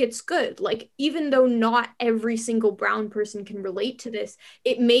actually think it's good. Like, even though not every single brown person can relate to this,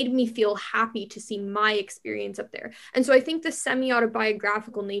 it made me feel happy to see my experience up there. And so I think the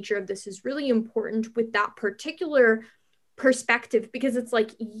semi-autobiographical nature of this is really important with that particular perspective, because it's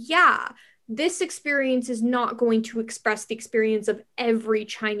like, yeah, this experience is not going to express the experience of every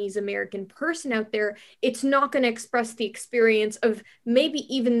Chinese American person out there. It's not going to express the experience of maybe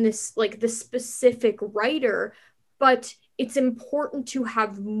even this, like, the specific writer, but it's important to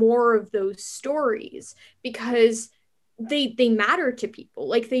have more of those stories, because they matter to people.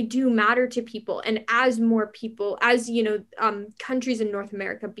 Like, they do matter to people. And as more people, as countries in North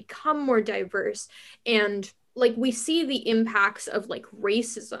America become more diverse, and like we see the impacts of like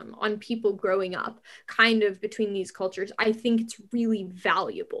racism on people growing up kind of between these cultures, I think it's really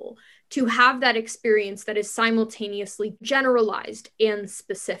valuable to have that experience that is simultaneously generalized and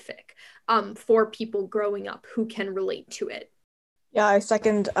specific, for people growing up who can relate to it. Yeah, I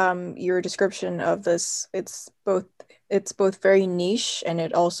second your description of this. It's both very niche, and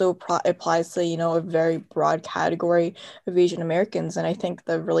it also applies to, a very broad category of Asian Americans. And I think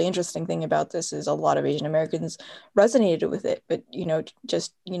the really interesting thing about this is a lot of Asian Americans resonated with it, but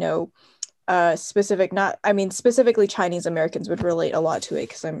specifically Chinese Americans would relate a lot to it,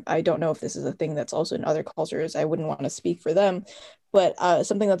 because I don't know if this is a thing that's also in other cultures. I wouldn't want to speak for them. But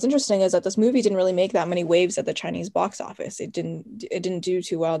something that's interesting is that this movie didn't really make that many waves at the Chinese box office. It didn't do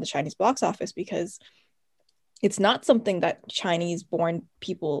too well in the Chinese box office because it's not something that Chinese born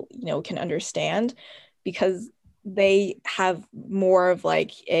people, can understand, because they have more of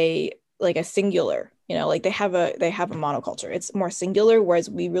like a singular, like they have a monoculture. It's more singular, whereas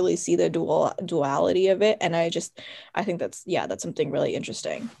we really see the duality of it. And I think that's something really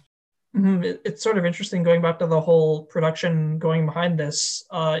interesting. It's sort of interesting going back to the whole production going behind this.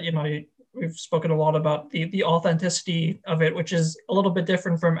 We've spoken a lot about the authenticity of it, which is a little bit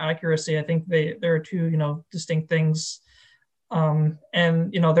different from accuracy. I think there are two, distinct things. And,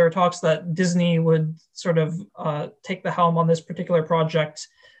 there are talks that Disney would sort of take the helm on this particular project,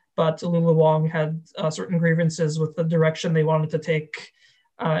 but Lulu Wang had certain grievances with the direction they wanted to take.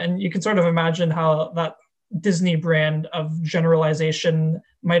 And you can sort of imagine how that Disney brand of generalization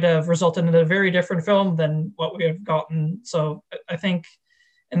might have resulted in a very different film than what we have gotten. So I think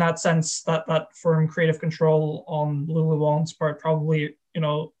in that sense, that firm creative control on Lulu Wang's part probably,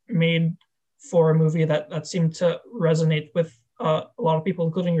 made for a movie that seemed to resonate with a lot of people,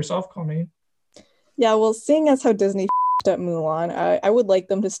 including yourself, Connie. Yeah, well, seeing as how Disney up Mulan, I would like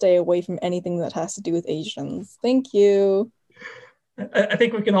them to stay away from anything that has to do with Asians. Thank you. I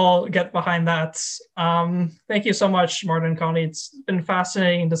think we can all get behind that. Thank you so much, Martin and Connie. It's been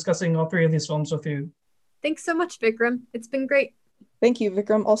fascinating discussing all three of these films with you. Thanks so much, Vikram. It's been great. Thank you,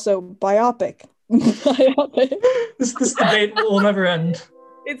 Vikram. Also, biopic. Biopic. This debate will never end.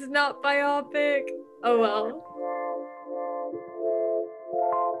 It's not biopic. Oh well.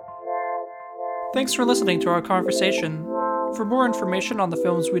 Thanks for listening to our conversation. For more information on the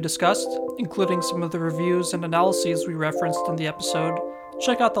films we discussed, including some of the reviews and analyses we referenced in the episode,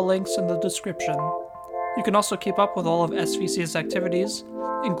 check out the links in the description. You can also keep up with all of SVC's activities,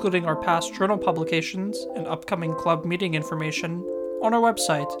 including our past journal publications and upcoming club meeting information, on our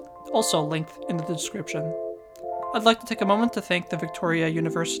website, also linked in the description. I'd like to take a moment to thank the Victoria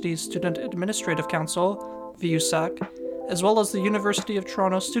University Student Administrative Council, VUSAC, as well as the University of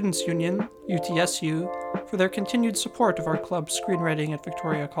Toronto Students' Union, UTSU, for their continued support of our club's screenwriting at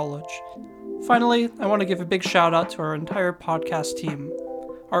Victoria College. Finally, I want to give a big shout out to our entire podcast team.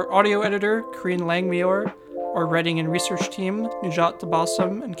 Our audio editor, Karine Langmuir, our writing and research team, Nujat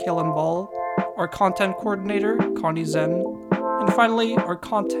Tabassum and Kaelan Ball, our content coordinator, Connie Zen, and finally, our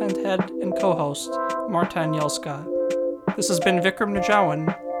content head and co-host, Marta Anielska. This has been Vikram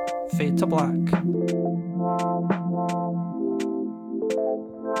Najawan, Fade to Black.